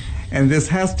is, and this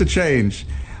has to change.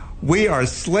 We are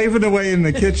slaving away in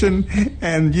the kitchen,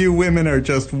 and you women are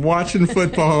just watching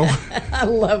football." I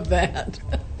love that.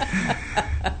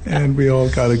 And we all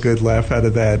got a good laugh out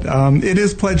of that. It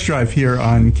is Pledge Drive here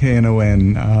on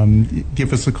KNON.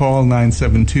 Give us a call,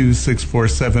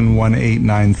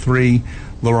 972-647-1893.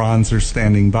 Laurens are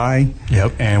standing by.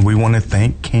 Yep, and we want to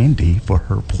thank Candy for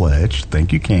her pledge.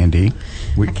 Thank you, Candy.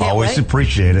 We always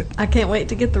appreciate it. I can't wait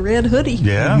to get the red hoodie.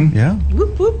 Yeah, yeah.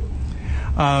 Whoop, whoop.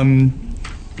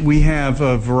 We have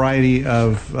a variety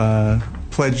of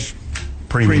pledge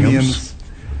premiums.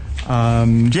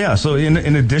 So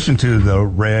in addition to the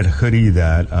red hoodie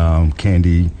that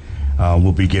Candy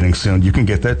will be getting soon, you can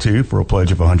get that too for a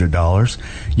pledge of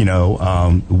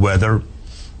 $100. Weather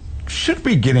should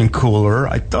be getting cooler.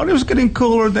 I thought it was getting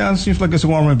cooler down. Seems like it's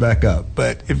warming back up,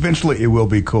 but eventually it will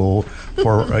be cool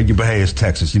for but hey, it's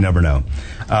Texas. You never know.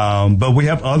 But we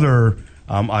have other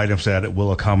items that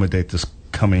will accommodate this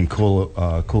coming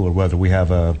cooler weather. We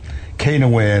have a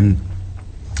KNON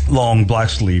long black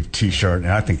sleeve T-shirt,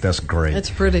 and I think that's great. It's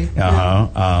pretty.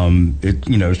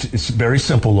 It's very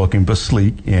simple looking but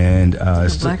sleek, and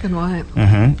it's black and white.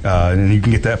 And you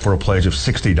can get that for a pledge of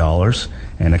 $60,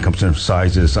 and it comes in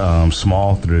sizes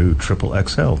small through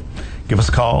XXL. Give us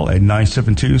a call at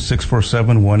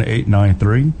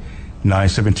 972-647-1893.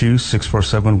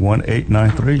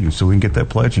 972-647-1893, so we can get that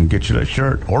pledge and get you that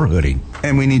shirt or hoodie.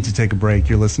 And we need to take a break.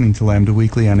 You're listening to Lambda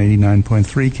Weekly on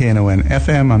 89.3 KNON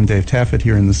FM. I'm Dave Taffet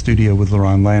here in the studio with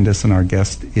Laurens Landis, and our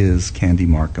guest is Candy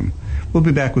Markham. We'll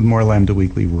be back with more Lambda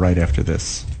Weekly right after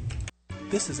this.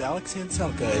 This is Alex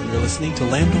Hanselka, and you're listening to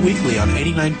Lambda Weekly on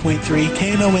 89.3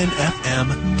 KNON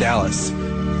FM, Dallas.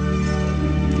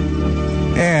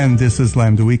 And this is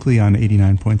Lambda Weekly on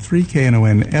 89.3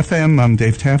 KNON FM. I'm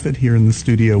Dave Taffet here in the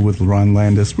studio with Laurens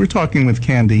Landis. We're talking with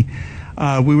Candy.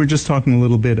 We were just talking a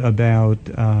little bit about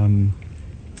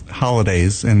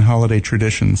holidays and holiday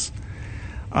traditions.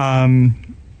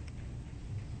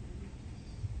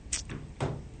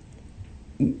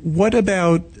 What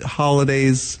about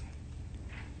holidays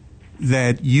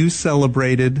that you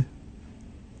celebrated,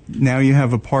 now you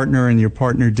have a partner and your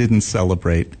partner didn't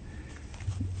celebrate?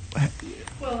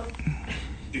 Well,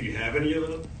 do you have any of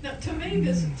them? No, to me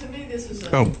this is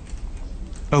a... Oh,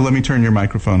 let me turn your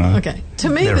microphone on. Okay. To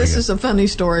me, this is a funny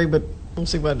story, but we'll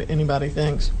see what anybody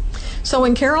thinks. So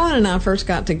when Carolyn and I first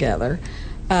got together,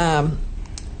 Carolyn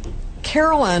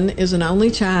Carolyn is an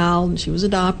only child. She was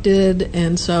adopted,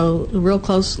 and so a real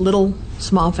close, little,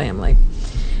 small family.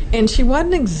 And she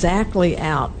wasn't exactly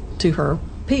out to her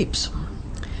peeps.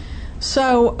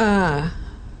 So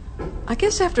I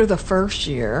guess after the first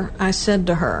year, I said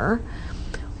to her,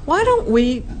 why don't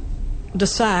we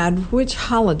decide which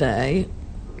holiday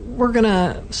we're going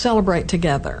to celebrate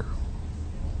together?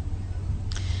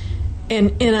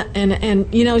 And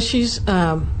you know, she's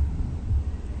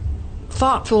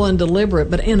thoughtful and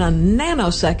deliberate, but in a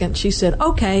nanosecond, she said,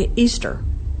 okay, Easter.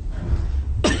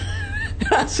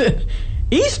 I said,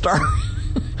 Easter?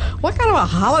 What kind of a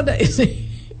holiday is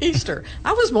Easter?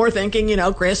 I was more thinking, you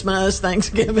know, Christmas,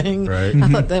 Thanksgiving. Right. I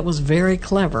thought that was very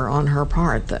clever on her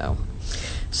part, though.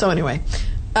 So anyway,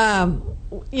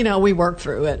 you know, we worked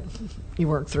through it. You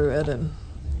work through it, and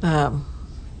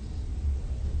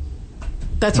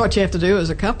that's what you have to do as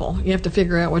a couple. You have to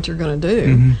figure out what you're going to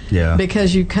do. Mm-hmm. Yeah.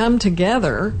 Because you come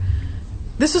together.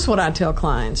 This is what I tell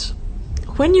clients.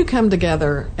 When you come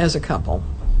together as a couple,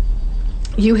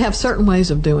 you have certain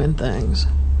ways of doing things.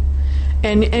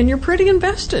 And you're pretty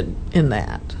invested in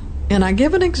that. And I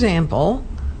give an example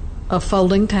of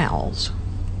folding towels.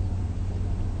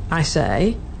 I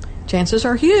say, chances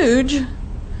are huge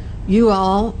you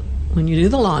all, when you do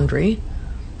the laundry,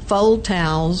 fold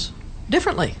towels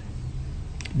differently.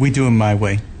 We do them my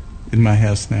way in my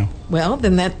house now. Well,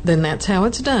 then that's how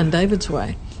it's done, David's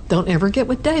way. Don't ever get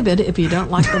with David if you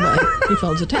don't like the way he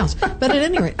folds the towels. But at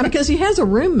any rate, because he has a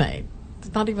roommate.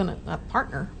 It's not even a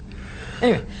partner.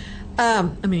 Anyway, I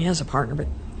mean, he has a partner, but...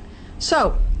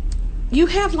 So, you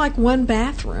have like one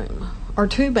bathroom or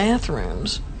two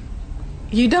bathrooms.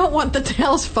 You don't want the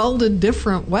towels folded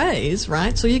different ways,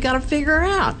 right? So you got to figure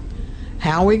out,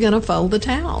 how are we going to fold the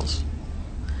towels?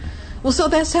 Well, so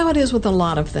that's how it is with a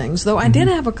lot of things. Though I did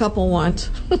have a couple once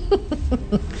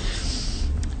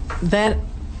that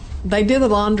they did the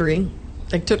laundry,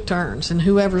 they took turns, and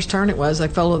whoever's turn it was, they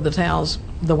folded the towels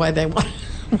the way they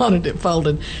wanted it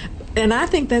folded. And I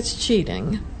think that's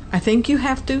cheating. I think you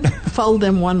have to fold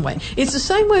them one way. It's the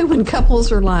same way when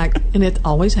couples are like, and it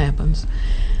always happens,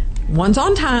 one's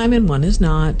on time and one is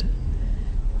not.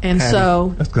 And Patty.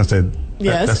 so... I was going to say,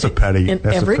 yes, that's a Patty. In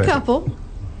That's every a Patty. couple,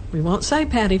 we won't say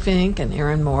Patty Fink and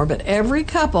Aaron Moore, but every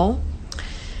couple.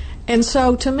 And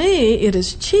so to me, it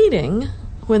is cheating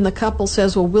when the couple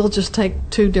says, well, we'll just take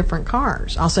two different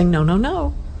cars. I'll say,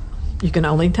 no. You can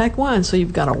only take one, so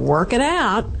you've got to work it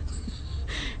out.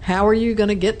 How are you going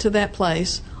to get to that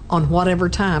place on whatever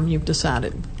time you've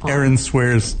decided on? Aaron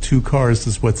swears 2 cars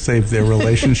is what saved their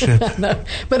relationship. No,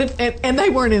 but and they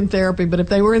weren't in therapy, but if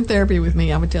they were in therapy with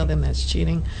me, I would tell them that's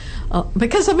cheating.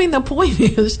 Because, I mean, the point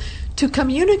is to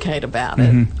communicate about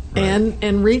it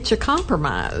and reach a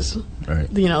compromise.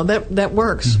 Right. You know, that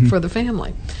works for the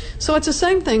family. So it's the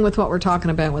same thing with what we're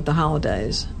talking about with the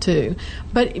holidays, too.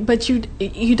 But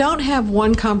you don't have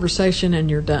one conversation and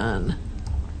you're done.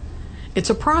 It's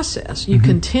a process. You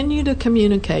continue to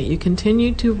communicate. You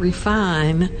continue to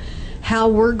refine how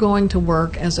we're going to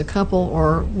work as a couple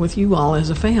or with you all as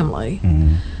a family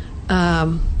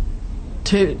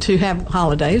to have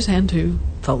holidays and to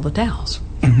fold the towels.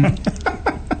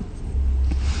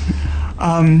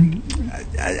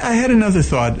 I had another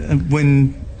thought.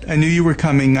 When I knew you were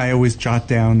coming, I always jot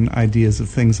down ideas of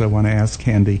things I want to ask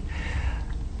Candy.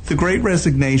 The Great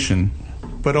Resignation,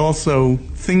 but also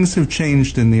things have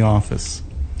changed in the office.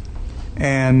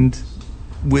 And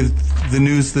with the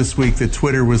news this week that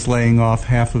Twitter was laying off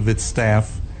half of its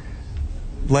staff,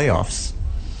 layoffs.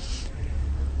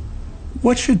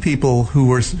 What should people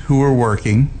who are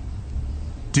working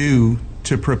do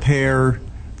to prepare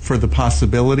for the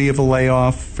possibility of a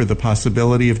layoff, for the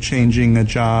possibility of changing a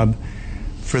job,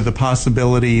 for the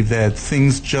possibility that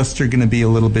things just are going to be a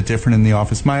little bit different in the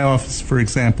office? My office, for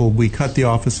example, we cut the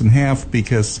office in half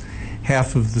because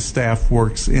half of the staff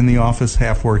works in the office,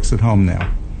 half works at home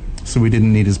now. So we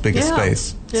didn't need as big a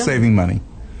space, saving money.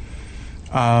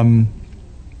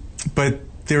 But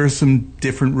there are some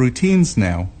different routines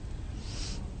now.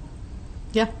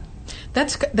 Yeah,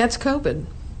 that's COVID.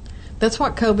 That's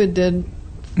what COVID did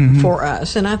for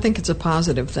us, and I think it's a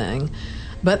positive thing.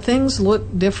 But things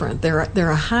look different. They're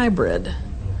a hybrid.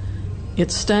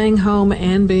 It's staying home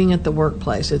and being at the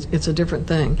workplace. It's a different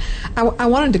thing. I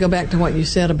wanted to go back to what you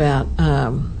said about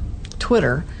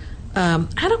Twitter. I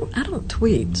don't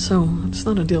tweet, so it's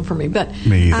not a deal for me. But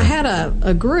Me either. I had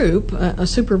a group, a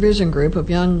supervision group of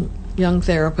young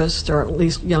therapists, or at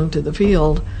least young to the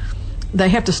field. They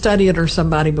have to study it or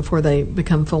somebody before they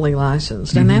become fully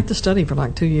licensed, and they have to study for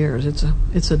like 2 years.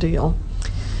 It's a deal.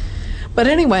 But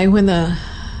anyway, when the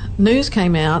news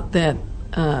came out that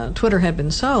Twitter had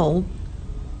been sold,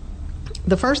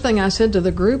 the first thing I said to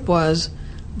the group was,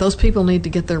 those people need to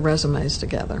get their resumes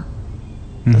together.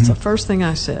 That's the first thing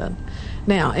I said.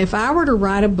 Now, if I were to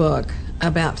write a book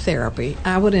about therapy,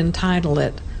 I would entitle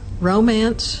it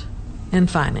Romance and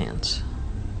Finance.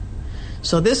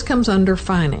 So this comes under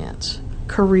finance,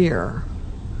 career,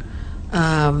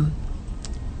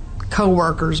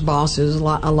 co-workers, bosses, a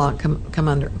lot come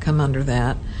under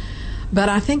that. But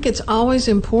I think it's always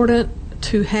important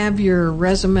to have your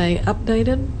resume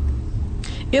updated.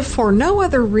 If for no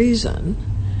other reason,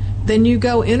 then you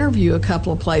go interview a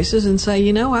couple of places and say,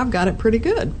 I've got it pretty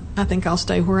good. I think I'll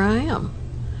stay where I am.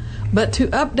 But to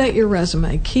update your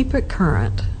resume, keep it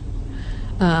current.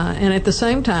 And at the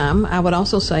same time, I would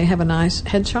also say have a nice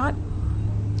headshot.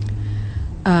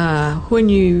 When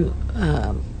you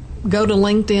go to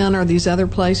LinkedIn or these other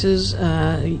places,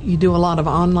 you do a lot of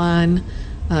online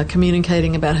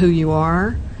communicating about who you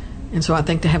are. And so I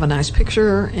think to have a nice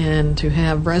picture and to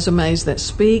have resumes that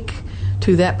speak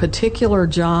to that particular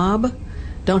job.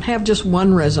 Don't have just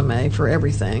one resume for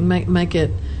everything. Make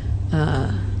it...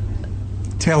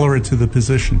 tailor it to the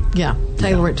position. Yeah,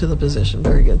 tailor it to the position.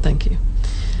 Very good, thank you.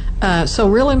 So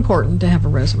real important to have a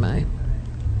resume.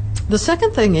 The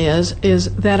second thing is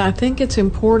that I think it's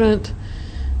important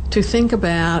to think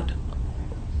about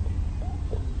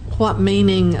what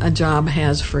meaning a job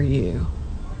has for you.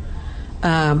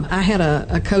 I had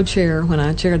a co-chair when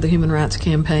I chaired the Human Rights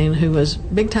Campaign who was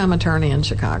big-time attorney in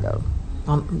Chicago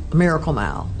on Miracle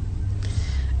Mile.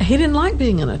 He didn't like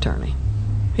being an attorney.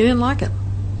 He didn't like it.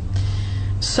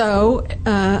 So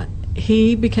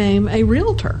he became a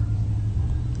realtor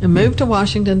and moved to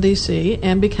Washington, D.C.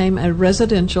 and became a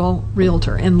residential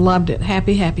realtor and loved it.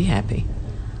 Happy, happy, happy.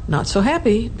 Not so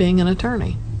happy being an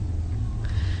attorney.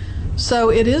 So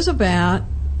it is about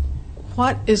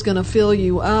what is going to fill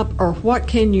you up or what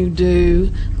can you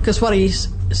do, because what he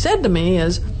said to me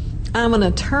is, I'm an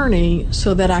attorney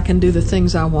so that I can do the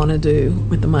things I want to do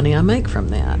with the money I make from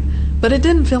that. But it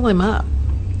didn't fill him up.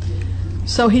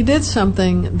 So he did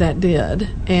something that did,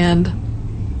 and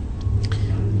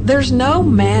there's no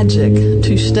magic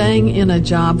to staying in a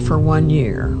job for 1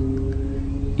 year.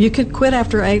 You could quit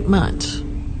after 8 months.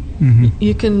 Mm-hmm.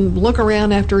 You can look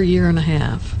around after a year and a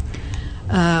half.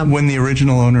 When the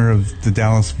original owner of the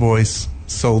Dallas Voice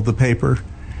sold the paper,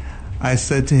 I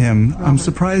said to him, I'm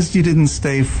surprised you didn't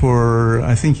stay for,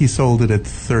 I think he sold it at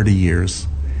 30 years.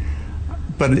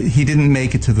 But he didn't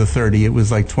make it to the 30. It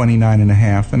was like 29 and a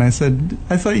half. And I said,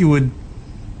 I thought you would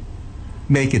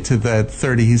make it to that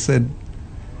 30. He said,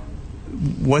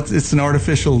 it's an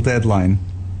artificial deadline.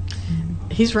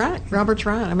 He's right. Robert's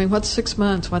right. I mean, what's 6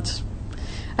 months?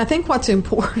 I think what's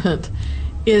important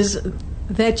is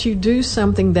that you do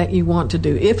something that you want to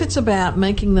do. If it's about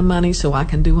making the money so I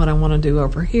can do what I want to do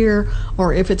over here,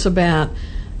 or if it's about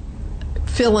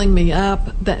filling me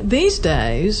up, that these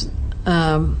days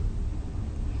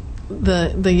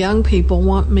the young people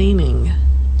want meaning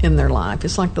in their life.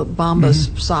 It's like the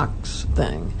Bombas socks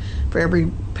thing. For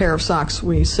every pair of socks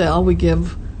we sell, we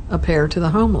give a pair to the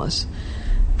homeless.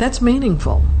 That's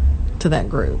meaningful to that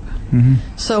group. Mm-hmm.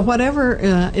 So whatever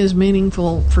is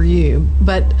meaningful for you,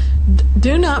 but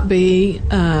do not be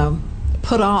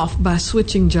put off by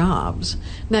switching jobs.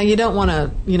 Now, you don't want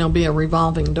to, be a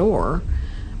revolving door,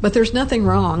 but there's nothing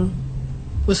wrong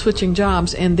with switching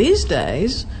jobs. And these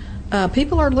days,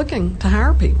 people are looking to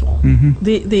hire people. Mm-hmm.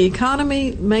 The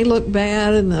economy may look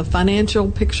bad, and the financial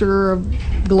picture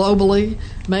globally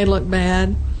may look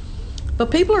bad,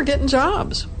 but people are getting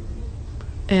jobs.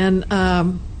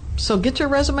 And so get your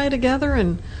resume together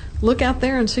and look out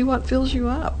there and see what fills you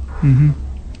up. Mm-hmm.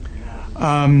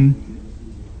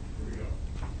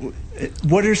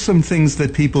 What are some things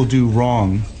that people do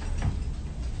wrong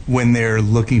when they're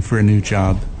looking for a new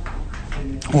job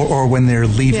or when they're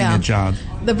leaving a job?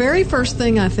 The very first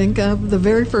thing I think of, the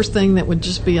very first thing that would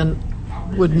just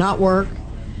would not work,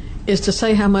 is to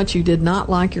say how much you did not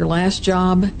like your last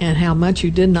job and how much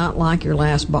you did not like your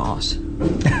last boss.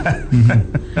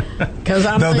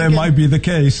 Though that might be the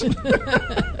case.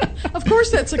 Of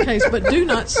course that's the case, but do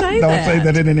not say that. Don't say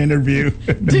that in an interview.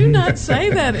 Do not say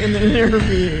that in an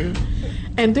interview.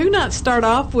 And do not start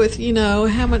off with,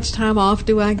 how much time off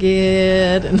do I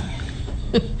get?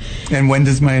 And when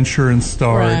does my insurance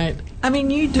start? Right. I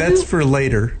mean, you do. That's for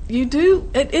later. You do.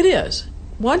 It is.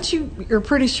 Once you're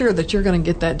pretty sure that you're going to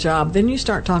get that job, then you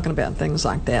start talking about things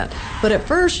like that. But at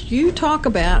first, you talk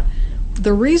about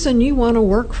the reason you want to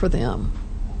work for them.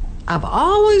 I've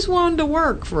always wanted to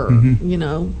work for,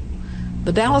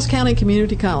 the Dallas County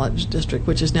Community College District,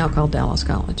 which is now called Dallas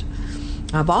College.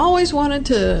 I've always wanted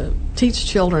to teach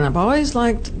children. I've always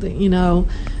liked,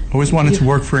 Always wanted to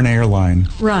work for an airline.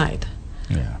 Right.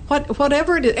 Yeah.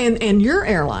 Whatever it is, and your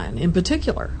airline in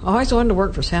particular. I always wanted to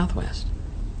work for Southwest.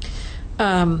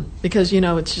 Because,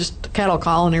 it's just a cattle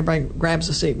call and everybody grabs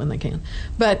a seat when they can.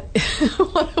 But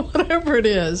whatever it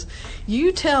is,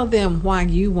 you tell them why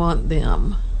you want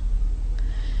them.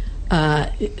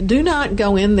 Do not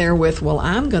go in there with, well,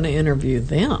 I'm going to interview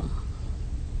them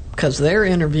because they're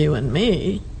interviewing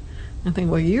me. I think,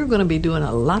 well, you're going to be doing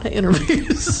a lot of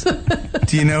interviews.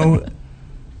 Do you know,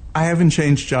 I haven't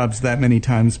changed jobs that many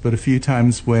times, but a few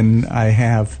times when I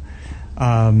have,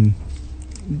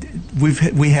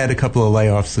 we had a couple of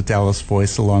layoffs at Dallas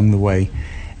Voice along the way,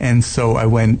 and so I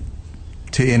went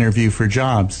to interview for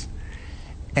jobs.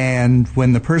 And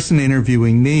when the person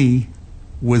interviewing me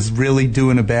was really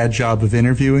doing a bad job of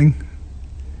interviewing,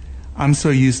 I'm so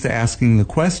used to asking the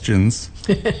questions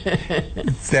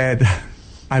that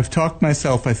I've talked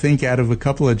myself, I think, out of a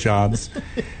couple of jobs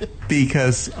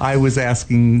because I was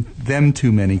asking them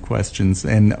too many questions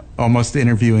and almost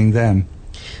interviewing them.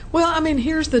 Well,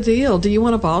 here's the deal. Do you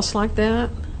want a boss like that?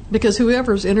 Because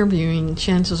whoever's interviewing,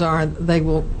 chances are they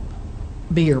will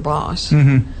be your boss.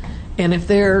 Mm-hmm. And if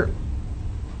they're,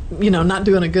 not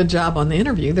doing a good job on the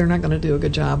interview, they're not going to do a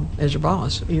good job as your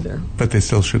boss either. But they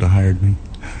still should have hired me.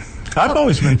 I've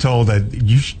always been told that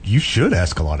you should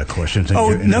ask a lot of questions.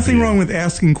 Nothing wrong with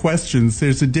asking questions.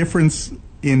 There's a difference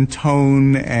in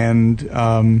tone and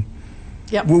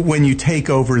when you take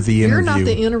over the interview. You're not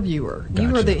the interviewer. Gotcha.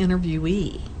 You are the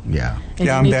interviewee. Yeah. And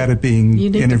I'm bad at being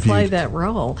interviewed. You need to play that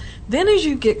role. Then as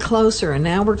you get closer, and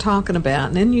now we're talking about,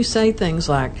 and then you say things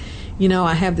like,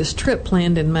 I have this trip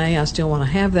planned in May. I still want to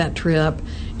have that trip.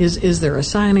 Is there a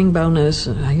signing bonus?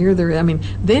 I hear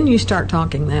then you start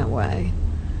talking that way.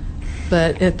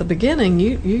 But at the beginning,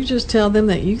 you just tell them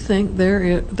that you think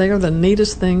they are the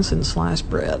neatest things in sliced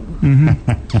bread,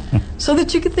 so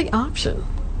that you get the option,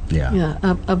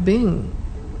 of being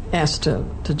asked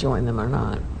to join them or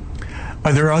not.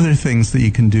 Are there other things that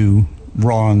you can do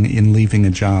wrong in leaving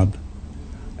a job?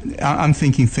 I'm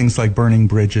thinking things like burning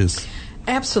bridges.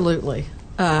 Absolutely,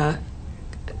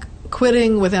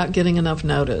 quitting without getting enough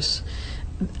notice.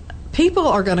 People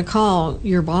are going to call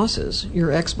your bosses, your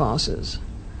ex-bosses.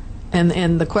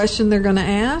 And the question they're going to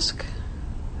ask,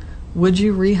 would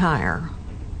you rehire?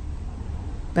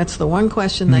 That's the one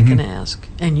question they can ask.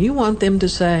 And you want them to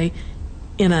say,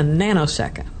 in a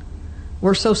nanosecond,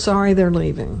 we're so sorry they're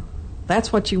leaving.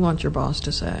 That's what you want your boss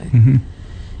to say. Mm-hmm.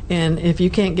 And if you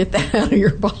can't get that out of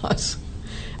your boss,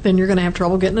 then you're going to have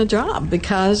trouble getting a job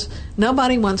because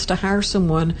nobody wants to hire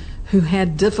someone who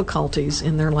had difficulties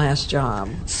in their last job.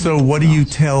 So what do you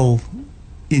tell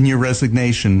in your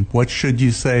resignation? What should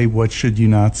you say? What should you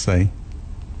not say?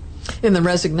 In the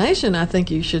resignation, I think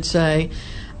you should say,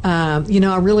 I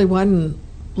really wasn't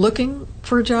looking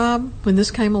for a job when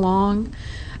this came along,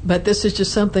 but this is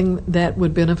just something that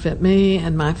would benefit me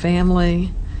and my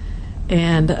family.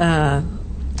 And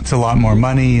it's a lot more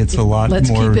money. It's a lot let's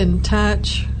more. Let's keep in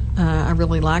touch. I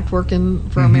really liked working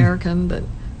for American, but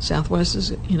Southwest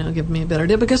is, giving me a better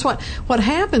deal. Because what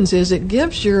happens is it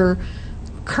gives your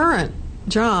current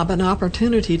job an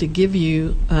opportunity to give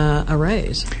you a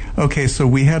raise. Okay, so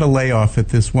we had a layoff at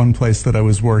this one place that I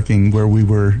was working where we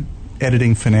were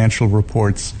editing financial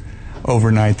reports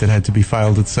overnight that had to be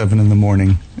filed at 7 in the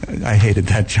morning. I hated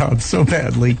that job so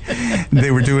badly.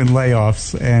 They were doing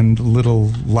layoffs and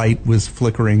little light was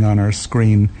flickering on our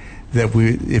screen that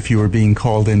if you were being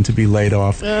called in to be laid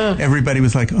off, everybody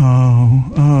was like,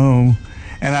 oh.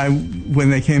 And when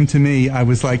they came to me, I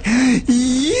was like,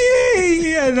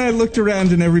 yay! And I looked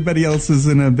around and everybody else is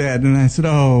in a bed. And I said,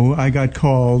 oh, I got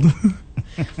called.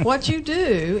 What you do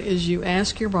is you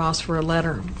ask your boss for a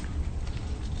letter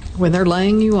when they're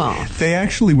laying you off. They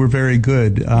actually were very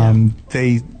good.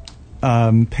 They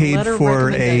paid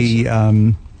for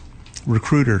a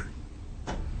recruiter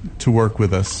to work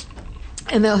with us.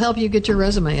 And they'll help you get your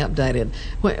resume updated.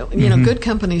 Well, good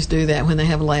companies do that when they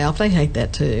have a layoff. They hate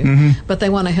that too. But they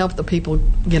want to help the people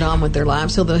get on with their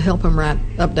lives, so they'll help them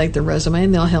update their resume,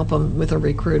 and they'll help them with a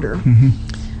recruiter.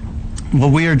 Well,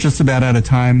 we are just about out of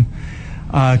time.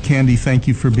 Candy, thank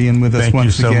you for being with us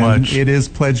once again. Thank you so much. It is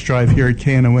Pledge Drive here at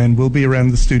KNON. We'll be around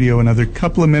the studio another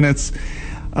couple of minutes.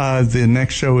 The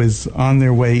next show is on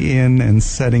their way in and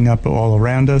setting up all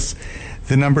around us.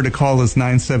 The number to call is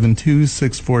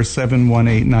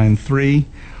 972-647-1893.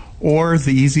 Or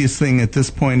the easiest thing at this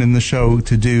point in the show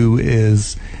to do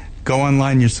is go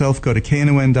online yourself, go to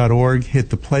knon.org,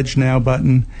 hit the Pledge Now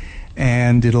button,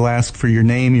 and it'll ask for your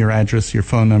name, your address, your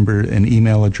phone number, and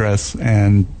email address,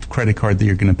 and credit card that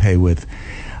you're going to pay with.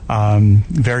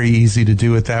 Very easy to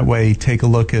do it that way. Take a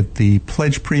look at the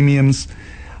pledge premiums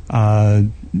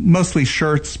Mostly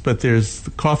shirts, but there's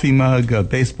the coffee mug, a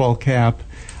baseball cap,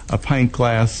 a pint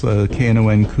glass, a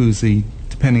KNON koozie,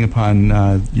 depending upon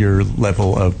your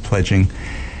level of pledging.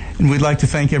 And we'd like to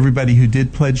thank everybody who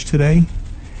did pledge today.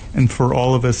 And for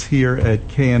all of us here at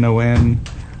KNON,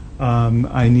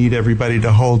 I need everybody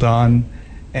to hold on.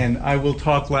 And I will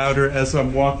talk louder as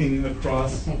I'm walking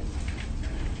across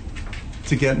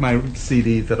to get my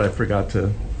CD that I forgot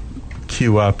to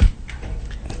queue up.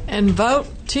 And vote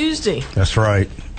Tuesday. That's right.